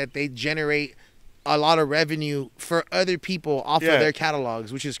great that they generate a lot of revenue for other people off of their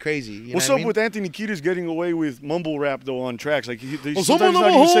catalogs, which is crazy. You What's know up with Anthony Kiedis getting away with mumble rap though on tracks? Like sometimes not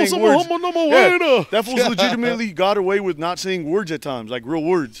even saying words. That fool's legitimately got away with not saying words at times, like real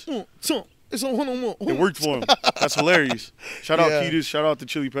words. It worked for him. That's hilarious. Shout out Kiedis. Shout out to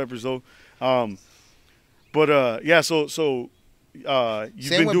Chili Peppers though. Yeah. So you've same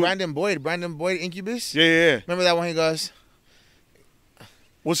been with doing Brandon Boyd, Incubus. Yeah. Remember that one? He goes,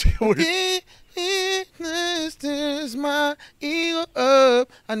 "What's This my ego up.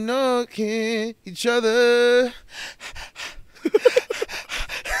 I know can each other."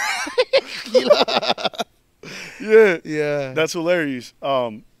 Yeah. That's hilarious.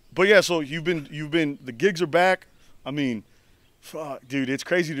 But yeah, so you've been the gigs are back. I mean, fuck, dude, it's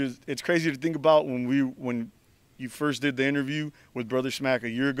crazy to think about when you first did the interview with Brother Smack a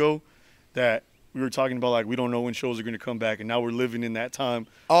year ago, that we were talking about like we don't know when shows are going to come back, and now we're living in that time.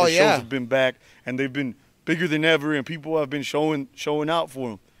 Oh yeah, shows have been back and they've been bigger than ever, and people have been showing out for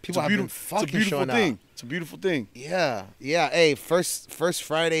them. People have been fucking showing out. It's a beautiful thing. Yeah. Hey, first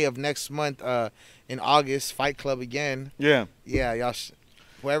Friday of next month, in August, Fight Club again. Yeah. Y'all should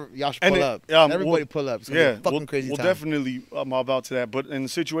pull up. Everybody pull up. It's gonna be a fucking crazy time. Well, definitely, I'm about to that. But in the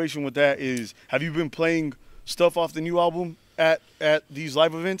situation with that is, have you been playing stuff off the new album at these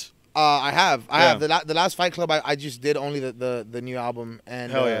live events? I have. The last Fight Club, I just did only the new album,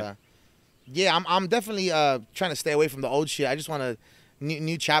 and hell yeah. Yeah, I'm definitely trying to stay away from the old shit. I just want a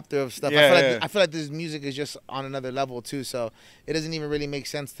new chapter of stuff. I feel like this music is just on another level too. So it doesn't even really make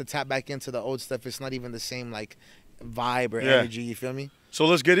sense to tap back into the old stuff. It's not even the same like vibe or energy. You feel me? So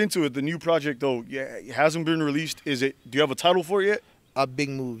let's get into it. The new project, though, it hasn't been released. Is it? Do you have a title for it yet? Big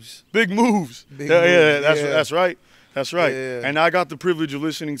Moves. Big Moves. Big yeah, moves. Yeah, that's right. That's right. Yeah. And I got the privilege of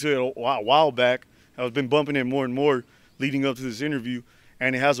listening to it a while back. I've been bumping it more and more leading up to this interview,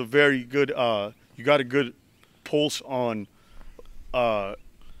 and it has a very good. You got a good pulse on,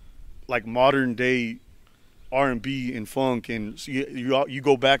 like modern day R&B and funk, and so you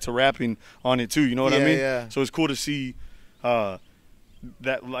go back to rapping on it too. You know what I mean? Yeah. So it's cool to see that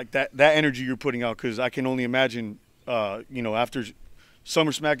energy you're putting out, because I can only imagine, after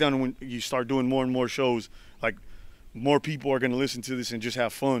Summer Smackdown, when you start doing more and more shows, like more people are gonna listen to this and just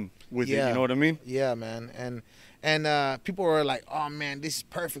have fun with it. You know what I mean? Yeah, man. And people were like, "Oh man, this is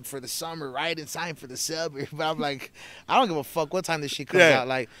perfect for the summer, right? It's time for the summer." But I'm like, I don't give a fuck what time this shit comes out.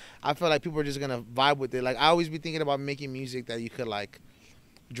 Like, I feel like people are just gonna vibe with it. Like, I always be thinking about making music that you could like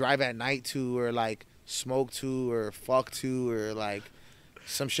drive at night to, or like smoke to, or fuck to, or like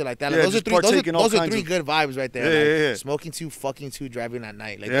some shit like that. Like, those are three good vibes right there. Yeah. Smoking to, fucking to, driving at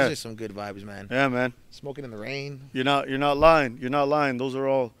night. Like, those are some good vibes, man. Yeah, man. Smoking in the rain. You're not lying. You're not lying. Those are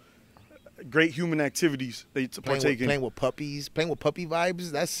all great human activities they partake in. Playing with puppies, playing with puppy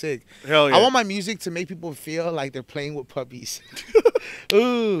vibes. That's sick. Hell yeah. I want my music to make people feel like they're playing with puppies.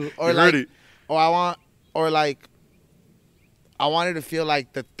 Ooh, or I wanted to feel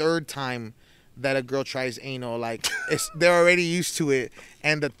like the third time that a girl tries anal, like they're already used to it,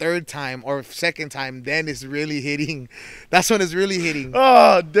 and the third time or second time, then it's really hitting. That's when it's really hitting.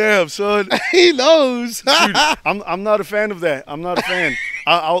 Oh damn, son. He knows. Dude, I'm not a fan of that. I'm not a fan.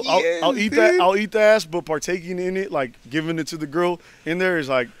 I'll eat that. I'll eat the ass, but partaking in it, like giving it to the girl in there, is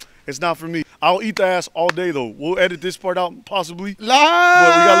like, it's not for me. I'll eat the ass all day though. We'll edit this part out possibly. But we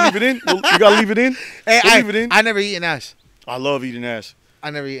gotta leave it in. We gotta leave it in. Hey, leave it in. I never eaten ass. I love eating ass. I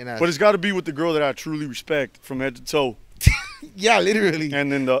never eaten ass. But it's got to be with the girl that I truly respect from head to toe. Yeah, literally.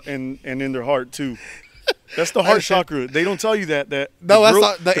 And then in their heart too. That's the heart chakra. They don't tell you that. No, that's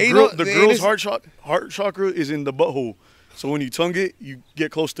not the girl's heart chakra is in the butthole. So when you tongue it, you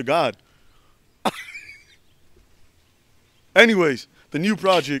get close to God. Anyways, the new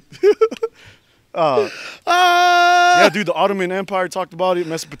project. Yeah, dude, the Ottoman Empire talked about it.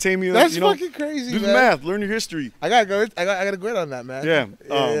 Mesopotamia. That's fucking crazy. Do the math. Learn your history. I gotta go on that, man.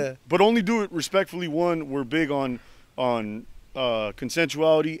 Yeah. But only do it respectfully. One, we're big on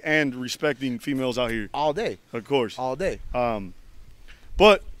consensuality and respecting females out here. All day. Of course. All day.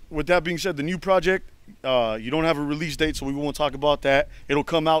 But with that being said, the new project, you don't have a release date, so we won't talk about that. It'll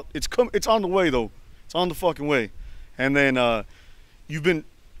come out. It's on the way though. It's on the fucking way. And then you've been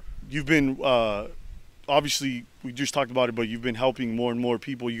obviously, we just talked about it, but you've been helping more and more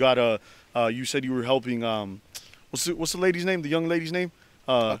people. You got you said you were helping what's the lady's name? The young lady's name?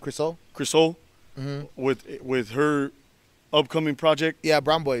 Crisol. Crisol. Mm-hmm. With her upcoming project. Yeah,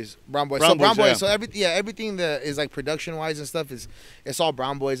 Brown Boys. So Brown Boys. Yeah. So everything that is like production wise and stuff it's all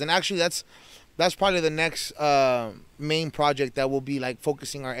Brown Boys. And actually that's probably the next main project that we'll be like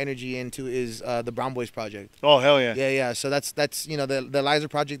focusing our energy into is the Brown Boys project. Oh hell yeah. Yeah. So that's the Elyzr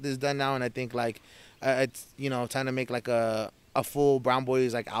project is done now, and I think like it's time to make like a full Brown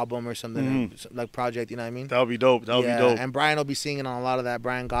Boys like album or something, like project. You know what I mean? That'll be dope. That'll be dope. And Brian will be singing on a lot of that.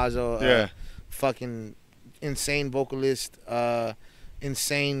 Brian Gazzo. Fucking insane vocalist.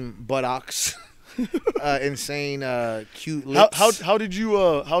 Insane buttocks. Insane cute lips. How did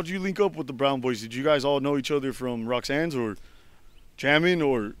you link up with the Brown Boys? Did you guys all know each other from Roxanne's or jamming,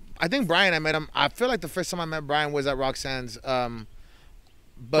 or? I think Brian, I met him. I feel like the first time I met Brian was at Roxanne's. But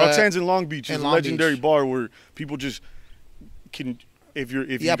Roxanne's in Long Beach is a legendary bar where people just can if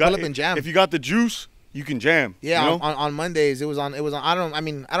you pull up and jam. If you got the juice, you can jam. Yeah, you know? on Mondays it was on. I don't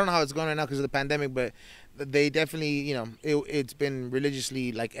know how it's going right now because of the pandemic, but they definitely, it's been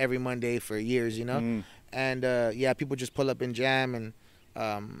religiously like every Monday for years, and people just pull up and jam. And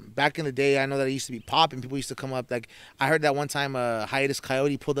back in the day, I know that it used to be pop and people used to come up. Like I heard that one time Hiatus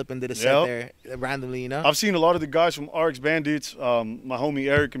Coyote pulled up and did a set there randomly, I've seen a lot of the guys from RX Bandits, my homie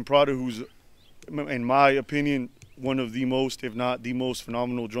Eric and Prada, who's in my opinion one of the most, if not the most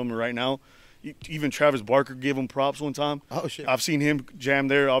phenomenal drummer right now. Even Travis Barker gave him props one time. Oh shit! I've seen him jam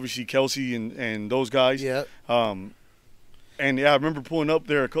there. Obviously Kelsey and those guys. Yeah. And I remember pulling up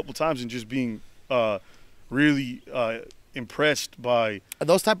there a couple times and just being really impressed by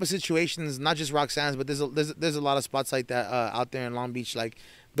those type of situations. Not just Roxanne's, but there's a lot of spots like that out there in Long Beach. Like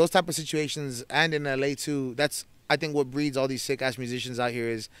those type of situations, and in LA too. That's I think what breeds all these sick ass musicians out here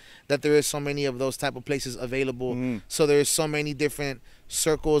is that there is so many of those type of places available. So there's so many different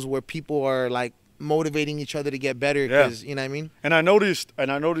circles where people are like motivating each other to get better. Cause, you know what I mean? And I noticed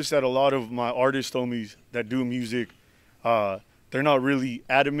that a lot of my artist homies that do music, they're not really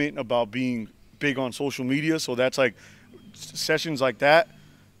adamant about being big on social media. So that's like sessions like that,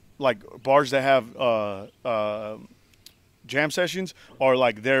 like bars that have jam sessions are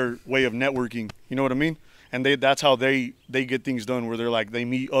like their way of networking. You know what I mean? And that's how they get things done, where they're like, they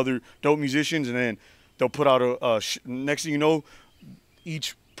meet other dope musicians, and then they'll put out next thing you know,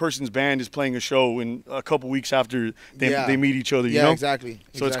 each person's band is playing a show in a couple weeks after they meet each other. You know? Exactly.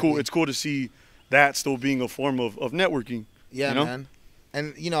 So it's cool. It's cool to see that still being a form of networking. Yeah, you know? Man.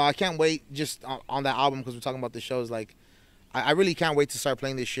 And I can't wait just on that album, because we're talking about the shows. Like, I really can't wait to start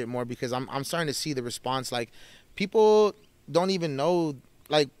playing this shit more, because I'm starting to see the response. Like, people don't even know.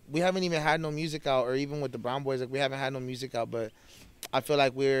 Like, we haven't even had no music out, or even with the Brown Boys, like, we haven't had no music out, but I feel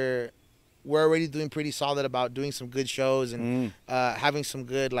like we're already doing pretty solid about doing some good shows and having some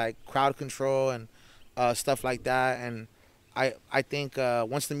good, like, crowd control and stuff like that. And I think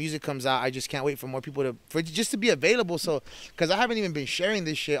once the music comes out, I just can't wait for more people just to be available. So, because I haven't even been sharing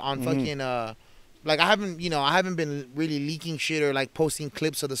this shit on fucking like, I haven't been really leaking shit or like posting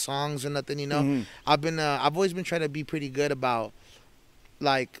clips of the songs or nothing. You know, I've always been trying to be pretty good about,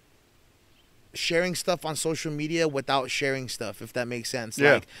 like, sharing stuff on social media without sharing stuff, if that makes sense.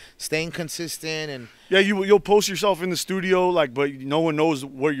 Like, staying consistent. And you'll post yourself in the studio, like, but no one knows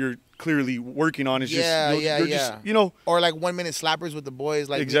what you're clearly working on. It's just you know, or like 1 minute slappers with the boys.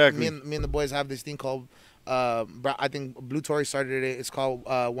 Like, exactly. Me and the boys have this thing called I think Blue Tory started it. It's called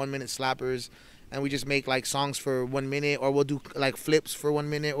 1 minute slappers. And we just make, like, songs for 1 minute, or we'll do, like, flips for 1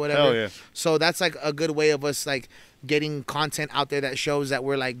 minute, whatever. Hell yeah. So that's, like, a good way of us, like, getting content out there that shows that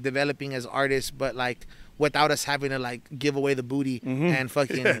we're, like, developing as artists, but, like, without us having to, like, give away the booty and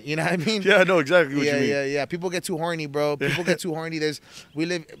fucking, you know what I mean? Yeah, I know exactly what you mean. Yeah. People get too horny, bro. People get too horny.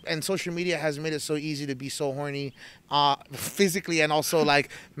 And social media has made it so easy to be so horny, physically and also, like,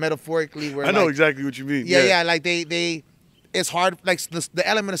 metaphorically. Where, I know exactly what you mean. Yeah, like, it's hard, like, the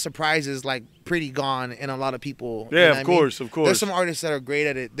element of surprise is, like, pretty gone in a lot of people. Yeah, you know of course. There's some artists that are great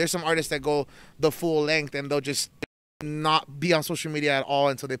at it. There's some artists that go the full length, and they'll just not be on social media at all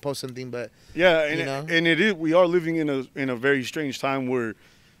until they post something. But and it is, we are living in a very strange time where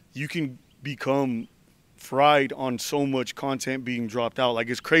you can become fried on so much content being dropped out. Like,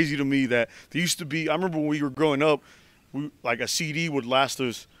 it's crazy to me that there used to be, I remember when we were growing up, like, a CD would last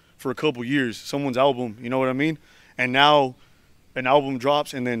us for a couple years, someone's album, you know what I mean? And now an album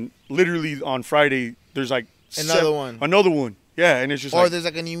drops, and then literally on Friday there's like another one. Yeah, and it's just there's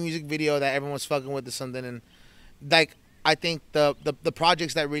like a new music video that everyone's fucking with or something. And, like, I think the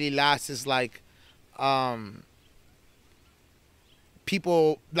projects that really last is, like,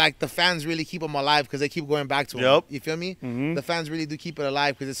 people, like, the fans really keep them alive because they keep going back to them. You feel me? The fans really do keep it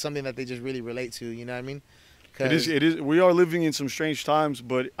alive because it's something that they just really relate to. You know what I mean? It is. We are living in some strange times,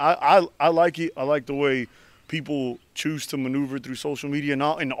 but I like it. I like the way people choose to maneuver through social media,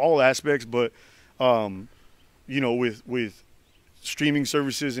 not in all aspects, but you know, with streaming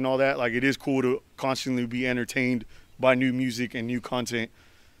services and all that. Like, it is cool to constantly be entertained by new music and new content,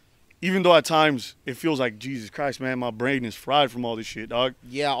 even though at times it feels like, Jesus Christ, man, my brain is fried from all this shit, dog.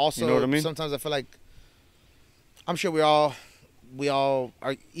 Yeah, also, you know what I mean? Sometimes I feel like, I'm sure we all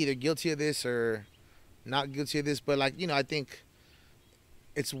are either guilty of this or not guilty of this, but, like, you know, I think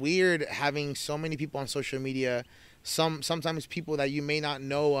it's weird having so many people on social media, sometimes people that you may not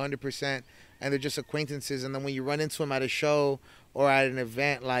know 100%, and they're just acquaintances, and then when you run into them at a show or at an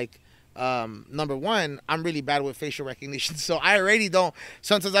event, like, number one, I'm really bad with facial recognition, so I already don't.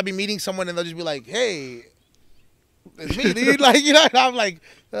 Sometimes I'll be meeting someone and they'll just be like, "Hey, it's me, dude." Like, you know, and I'm like,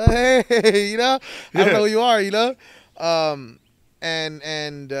 "Hey," you know, I don't know who you are, you know.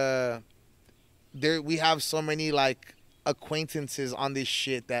 There we have so many, like, acquaintances on this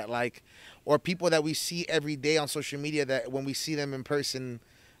shit that, like, or people that we see every day on social media that when we see them in person,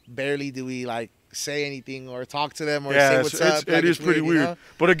 barely do we, like, say anything or talk to them or say what's up. It is pretty weird. You know?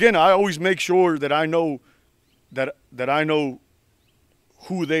 But again, I always make sure that I know that I know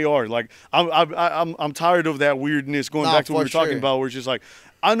who they are. Like, I'm tired of that weirdness. Going back to what we were talking about, where it's just like,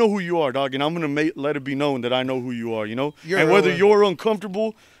 I know who you are, dog, and I'm gonna let it be known that I know who you are. You know, and whether you're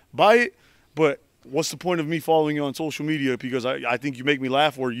uncomfortable by it, but what's the point of me following you on social media because I think you make me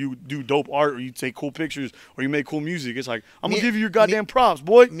laugh, or you do dope art, or you take cool pictures, or you make cool music? It's like, I'm going to give you your goddamn props,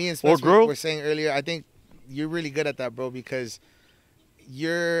 boy. Me and Spencer were saying earlier, I think you're really good at that, bro, because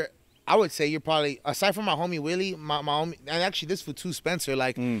I would say you're probably, aside from my homie Willie, my homie, and actually this for too, Spencer,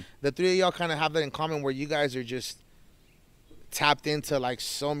 like, the three of y'all kind of have that in common where you guys are just tapped into, like,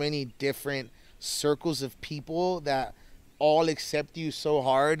 so many different circles of people that all accept you so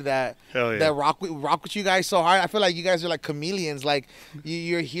hard that Hell yeah. that rock with you guys so hard. I feel like you guys are like chameleons. Like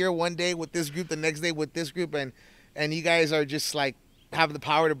you're here one day with this group, the next day with this group, and you guys are just like have the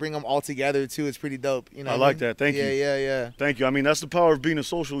power to bring them all together too. It's pretty dope. You know. I like that. Thank you. Yeah. Thank you. I mean, that's the power of being a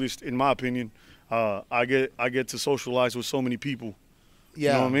socialist, in my opinion. I get to socialize with so many people.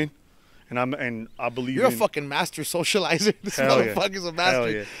 Yeah. You know what I mean? And I believe you're a fucking master socializer. This motherfucker's a master.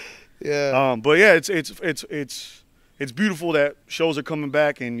 Hell yeah. Yeah. But yeah, it's beautiful that shows are coming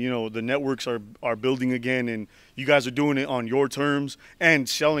back, and you know the networks are building again, and you guys are doing it on your terms and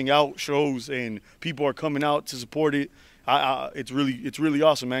selling out shows, and people are coming out to support it. It's really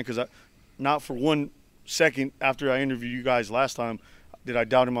awesome, man. Because not for 1 second after I interviewed you guys last time did I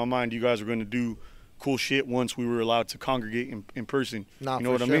doubt in my mind you guys were going to do cool shit once we were allowed to congregate in person. Nah, you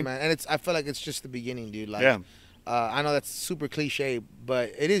know what sure, I mean, man. And I feel like it's just the beginning, dude. Like, yeah. I know that's super cliche,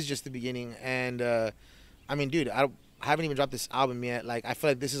 but it is just the beginning. And I mean, dude, I haven't even dropped this album yet. Like, I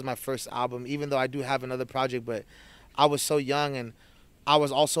feel like this is my first album, even though I do have another project. But I was so young, and I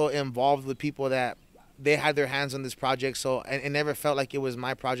was also involved with people that they had their hands on this project. So and it never felt like it was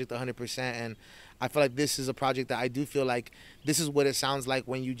my project 100%. And I feel like this is a project that I do feel like this is what it sounds like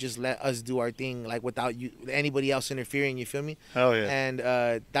when you just let us do our thing, like without anybody else interfering. You feel me? Hell yeah.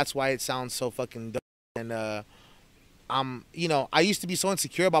 And that's why it sounds so fucking dope. And you know, I used to be so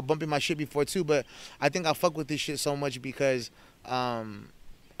insecure about bumping my shit before too, but I think I fuck with this shit so much because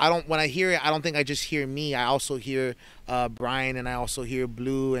when I hear it, I don't think I just hear me. I also hear Brian, and I also hear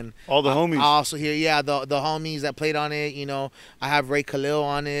Blue, and all the homies. I also hear the homies that played on it. You know, I have Ray Khalil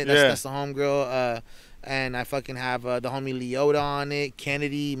on it. That's the homegirl. And I fucking have the homie Leota on it,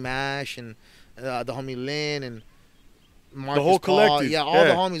 Kennedy, Mash, and the homie Lynn, and Marcus the whole collective. Yeah, all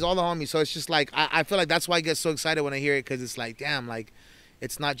the homies. So it's just like I feel like that's why I get so excited when I hear it, because it's like, damn, like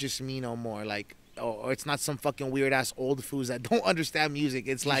it's not just me no more. Like, or it's not some fucking weird ass old fools that don't understand music.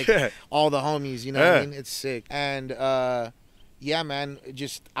 It's like all the homies, you know what I mean? It's sick. And yeah, man,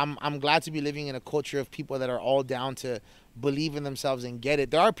 just I'm glad to be living in a culture of people that are all down to believe in themselves and get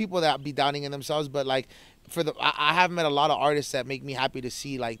it. There are people that be doubting in themselves, but like I have met a lot of artists that make me happy to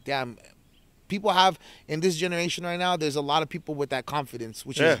see, like, damn, people have in this generation right now, there's a lot of people with that confidence,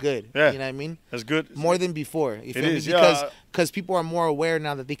 which is good. Yeah. You know what I mean? That's good. More than before. You feel me? Because people are more aware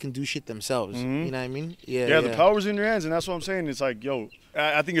now that they can do shit themselves. Mm-hmm. You know what I mean? Yeah, the power's in your hands, and that's what I'm saying. It's like, yo,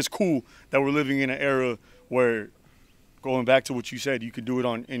 I think it's cool that we're living in an era where, going back to what you said, you can do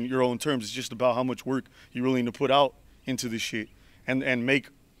it in your own terms. It's just about how much work you're willing to put out into this shit, and make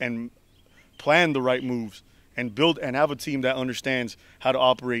and plan the right moves, and build and have a team that understands how to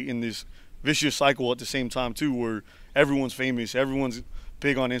operate in this vicious cycle at the same time too, where everyone's famous, everyone's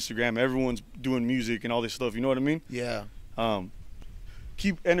big on Instagram, everyone's doing music and all this stuff. You know what I mean? Yeah.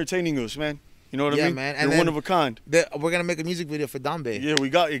 Keep entertaining us, man. You know what I mean? Man. You're one of a kind. We're gonna make a music video for Dambe. Yeah, we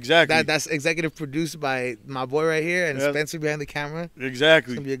got exactly. That's executive produced by my boy right here, and Spencer behind the camera.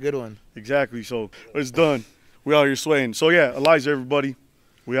 Exactly. It's gonna be a good one. Exactly. So it's done. We out here swaying. So yeah, Elyzr, everybody.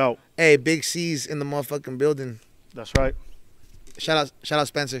 We out. Hey, Big C's in the motherfucking building. That's right. Shout out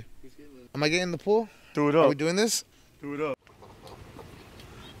Spencer. Am I getting in the pool? Do it up. Are we doing this? Do it up.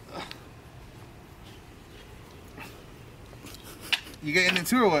 You getting in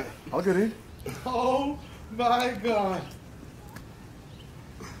too or what? I'll get in. Oh my God.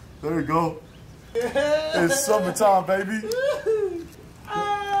 There we go. Yeah. It's summertime, baby.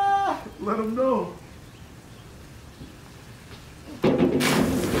 Let them know.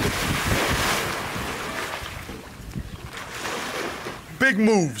 Big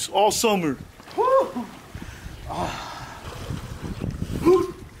moves all summer. Woo.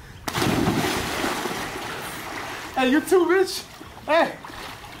 Hey, you too, Rich. Hey.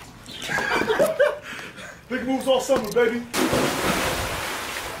 Big moves all summer, baby.